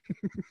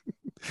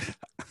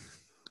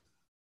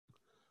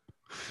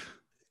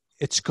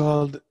It's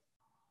called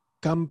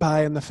gum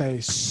pie in the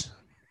face,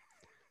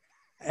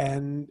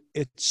 and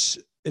it's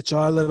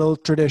our little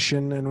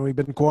tradition, and we've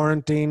been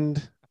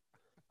quarantined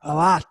a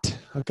lot.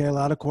 Okay, a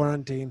lot of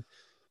quarantine.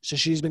 So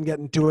she's been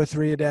getting 2 or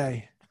 3 a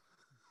day,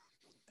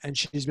 and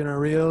she's been a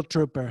real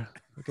trooper.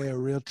 Okay, a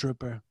real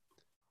trooper.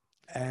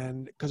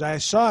 And because I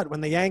saw it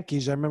when the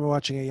Yankees, I remember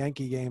watching a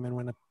Yankee game, and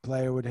when a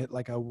player would hit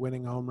like a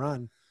winning home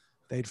run,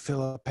 they'd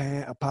fill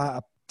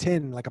a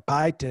tin, like a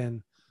pie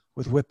tin,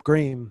 with whipped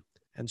cream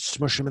and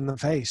smush him in the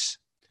face.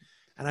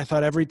 And I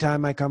thought every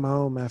time I come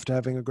home after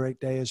having a great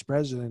day as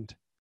president,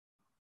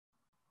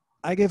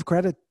 I give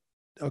credit,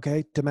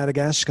 okay, to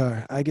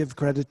Madagascar. I give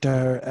credit to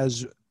her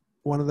as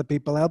one of the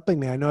people helping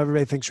me. I know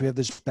everybody thinks we have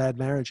this bad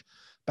marriage,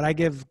 but I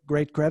give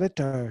great credit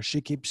to her. She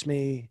keeps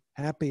me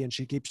happy, and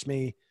she keeps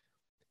me,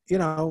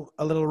 a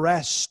little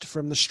rest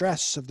from the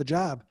stress of the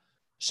job.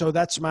 So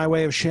that's my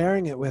way of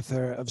sharing it with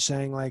her, of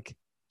saying, like,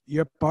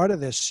 you're part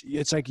of this.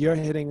 It's like you're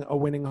hitting a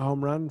winning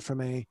home run for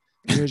me.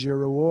 Here's your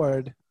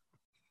reward.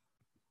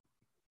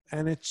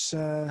 And it's,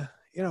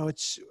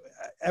 it's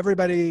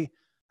everybody.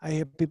 I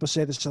hear people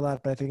say this a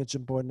lot, but I think it's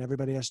important.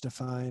 Everybody has to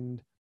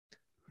find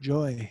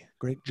joy,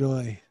 great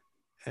joy.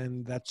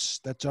 And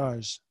that's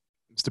ours.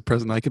 Mr.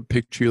 President, I could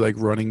picture you like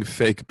running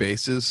fake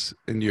bases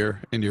in your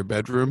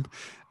bedroom,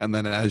 and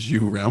then as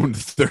you round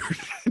third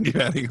and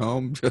you're heading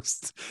home,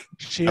 just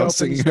she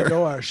opens the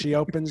door. She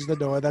opens the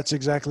door. That's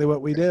exactly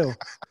what we do.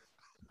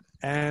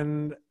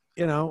 And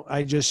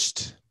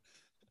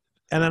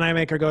and then I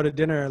make her go to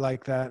dinner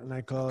like that, and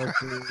I call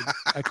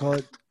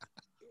it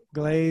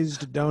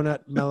glazed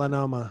donut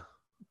melanoma.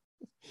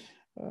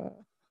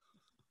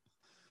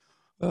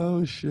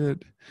 Oh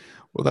shit.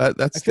 Well,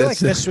 that's. I feel like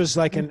this was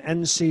like an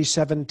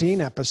NC-17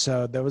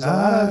 episode. There was a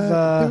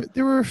lot of.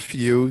 There were a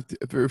few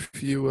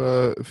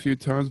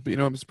times, but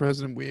Mr.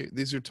 President,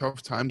 these are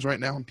tough times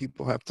right now, and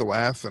people have to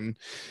laugh, and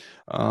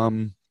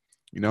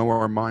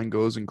our mind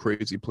goes in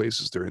crazy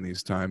places during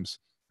these times.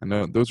 And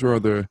those are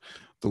the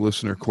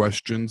listener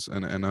questions,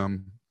 and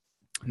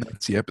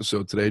that's the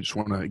episode today. I just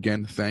want to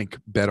again thank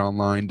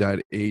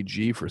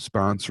BetOnline.ag for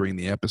sponsoring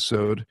the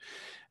episode,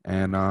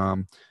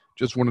 and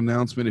just one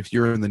announcement: if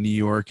you're in the New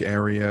York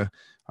area,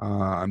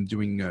 I'm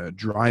doing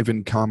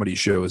drive-in comedy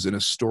shows in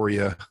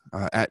Astoria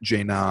at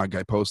JNog.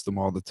 I post them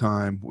all the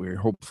time.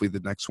 Hopefully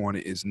the next one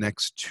is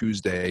next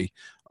Tuesday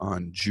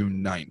on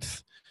June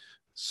 9th.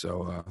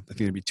 So I think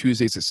it'll be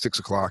Tuesdays at 6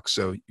 o'clock,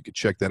 so you can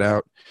check that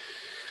out.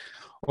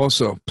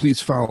 Also,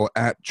 please follow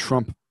at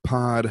Trump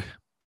Pod.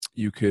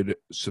 You could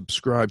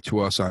subscribe to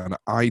us on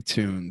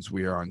iTunes.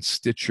 We are on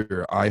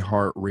Stitcher,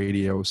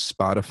 iHeartRadio,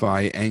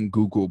 Spotify, and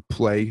Google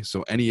Play.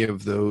 So any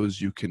of those,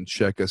 you can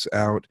check us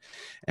out.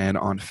 And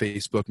on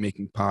Facebook,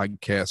 Making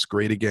Podcasts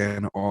Great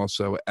Again,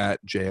 also at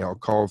JL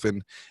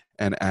Colvin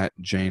and at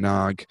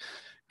JNog.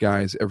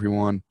 Guys,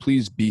 everyone,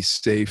 please be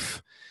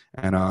safe.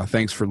 And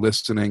thanks for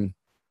listening.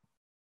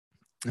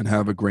 And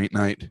have a great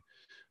night.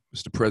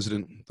 Mr.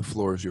 President, the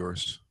floor is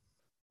yours.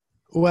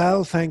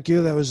 Well, thank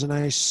you. That was a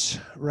nice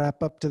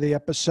wrap up to the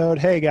episode.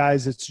 Hey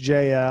guys, it's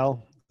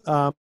JL.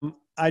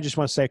 I just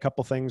want to say a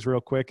couple things real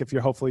quick.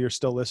 Hopefully you're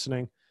still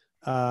listening.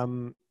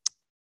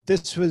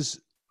 This was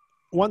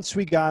once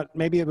we got,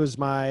 maybe it was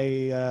my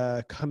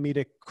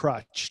comedic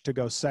crutch to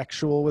go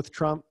sexual with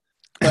Trump,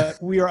 but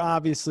we are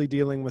obviously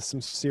dealing with some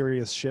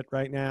serious shit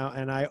right now.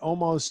 And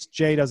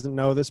Jay doesn't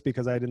know this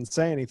because I didn't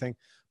say anything,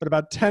 but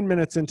about 10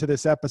 minutes into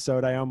this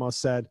episode, I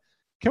almost said,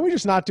 can we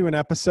just not do an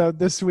episode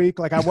this week?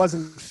 Like, I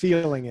wasn't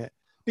feeling it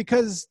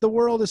because the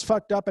world is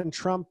fucked up, and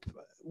Trump,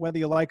 whether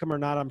you like him or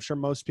not, I'm sure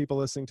most people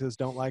listening to this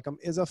don't like him,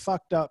 is a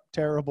fucked up,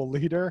 terrible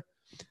leader.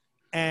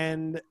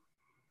 And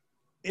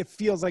it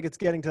feels like it's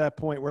getting to that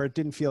point where it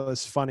didn't feel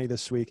as funny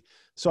this week.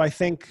 So I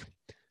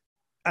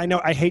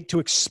know I hate to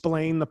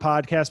explain the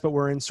podcast, but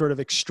we're in sort of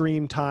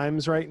extreme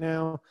times right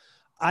now.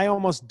 I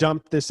almost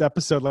dumped this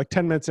episode like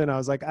 10 minutes in. I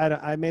was like,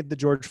 I made the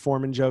George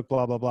Foreman joke,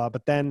 blah, blah, blah.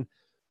 But then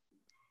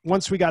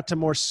once we got to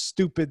more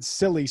stupid,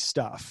 silly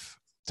stuff,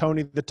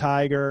 Tony the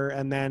Tiger,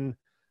 and then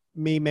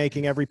me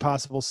making every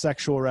possible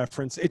sexual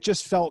reference, it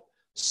just felt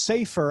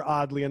safer,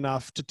 oddly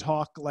enough, to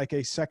talk like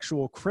a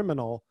sexual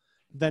criminal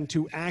than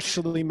to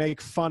actually make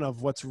fun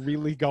of what's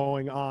really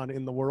going on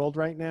in the world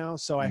right now.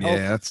 So I hope.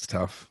 Yeah, that's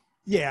tough.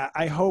 Yeah,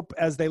 I hope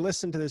as they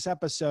listen to this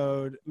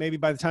episode, maybe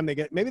by the time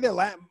maybe they'll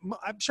laugh.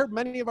 I'm sure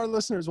many of our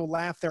listeners will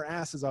laugh their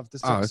asses off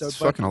this episode. It's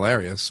fucking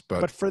hilarious.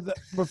 But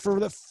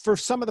for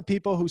some of the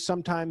people who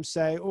sometimes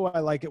say, "Oh, I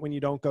like it when you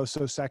don't go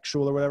so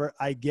sexual" or whatever,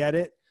 I get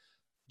it.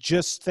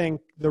 Just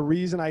think the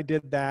reason I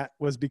did that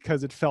was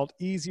because it felt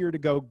easier to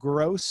go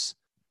gross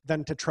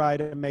than to try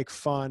to make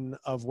fun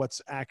of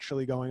what's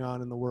actually going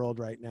on in the world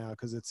right now,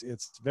 because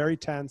it's very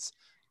tense.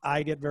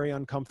 I get very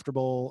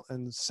uncomfortable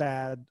and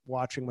sad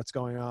watching what's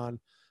going on.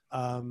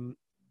 On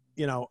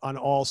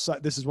all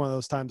sides. This is one of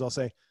those times I'll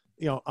say,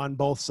 on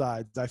both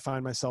sides, I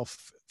find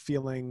myself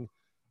feeling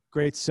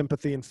great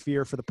sympathy and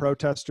fear for the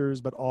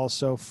protesters, but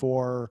also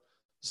for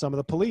some of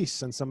the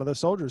police and some of the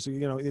soldiers.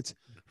 You know, it's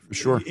For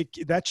sure.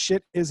 That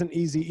shit isn't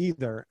easy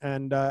either.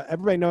 And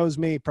everybody knows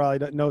me,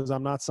 probably knows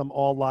I'm not some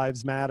all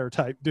lives matter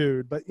type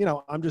dude. But, you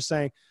know, I'm just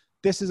saying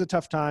this is a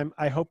tough time.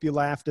 I hope you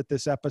laughed at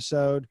this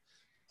episode.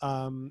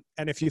 And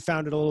if you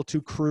found it a little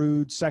too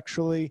crude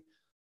sexually,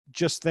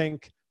 just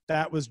think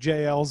that was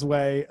JL's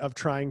way of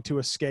trying to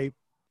escape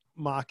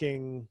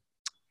mocking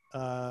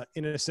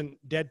innocent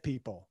dead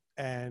people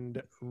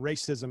and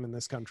racism in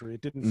this country.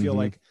 It didn't feel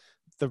like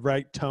the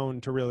right tone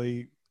to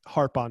really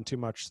harp on too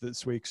much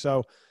this week.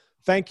 So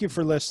thank you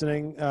for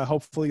listening.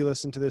 Hopefully you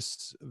listen to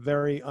this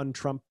very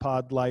un-Trump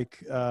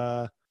pod-like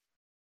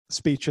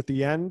speech at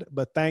the end,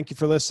 but thank you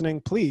for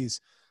listening.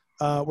 Please,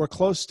 we're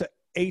close to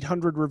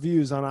 800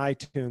 reviews on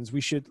iTunes.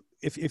 We should,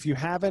 if you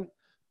haven't,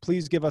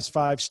 please give us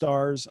 5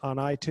 stars on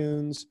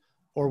iTunes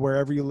or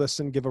wherever you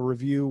listen. Give a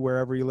review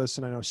wherever you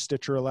listen. I know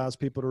Stitcher allows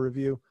people to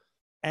review.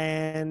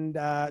 And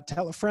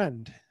tell a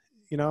friend,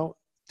 you know,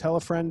 tell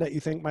a friend that you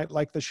think might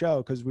like the show,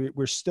 because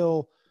we're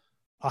still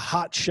a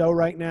hot show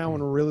right now,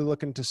 and we're really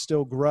looking to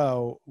still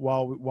grow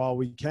while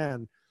we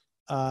can.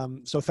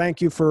 So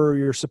thank you for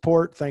your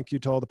support. Thank you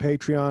to all the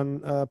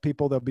Patreon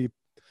people. There'll be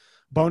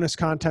bonus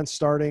content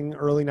starting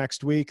early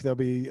next week. There'll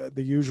be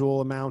the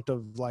usual amount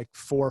of like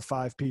 4 or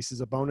 5 pieces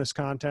of bonus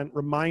content.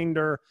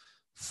 Reminder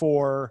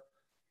for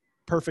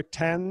Perfect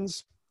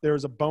Tens, there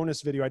was a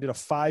bonus video. I did a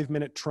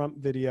 5-minute Trump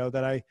video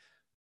that I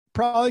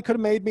probably could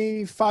have made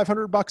me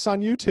 $500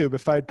 on YouTube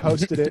if I had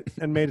posted it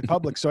and made it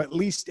public. So at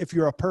least if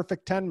you're a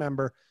Perfect 10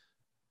 member,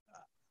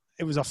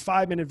 it was a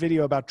 5-minute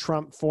video about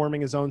Trump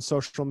forming his own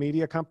social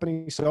media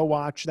company. So go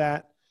watch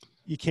that.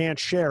 You can't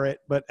share it,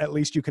 but at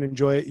least you can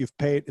enjoy it. You've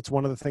paid. It's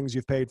one of the things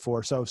you've paid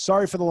for. So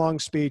sorry for the long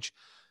speech.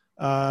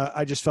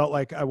 I just felt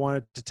like I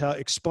wanted to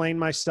explain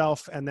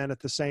myself. And then at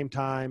the same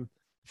time,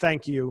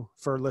 thank you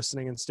for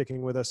listening and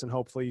sticking with us. And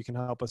hopefully you can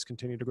help us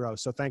continue to grow.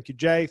 So thank you,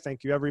 Jay.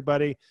 Thank you,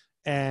 everybody.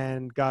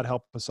 And God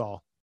help us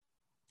all.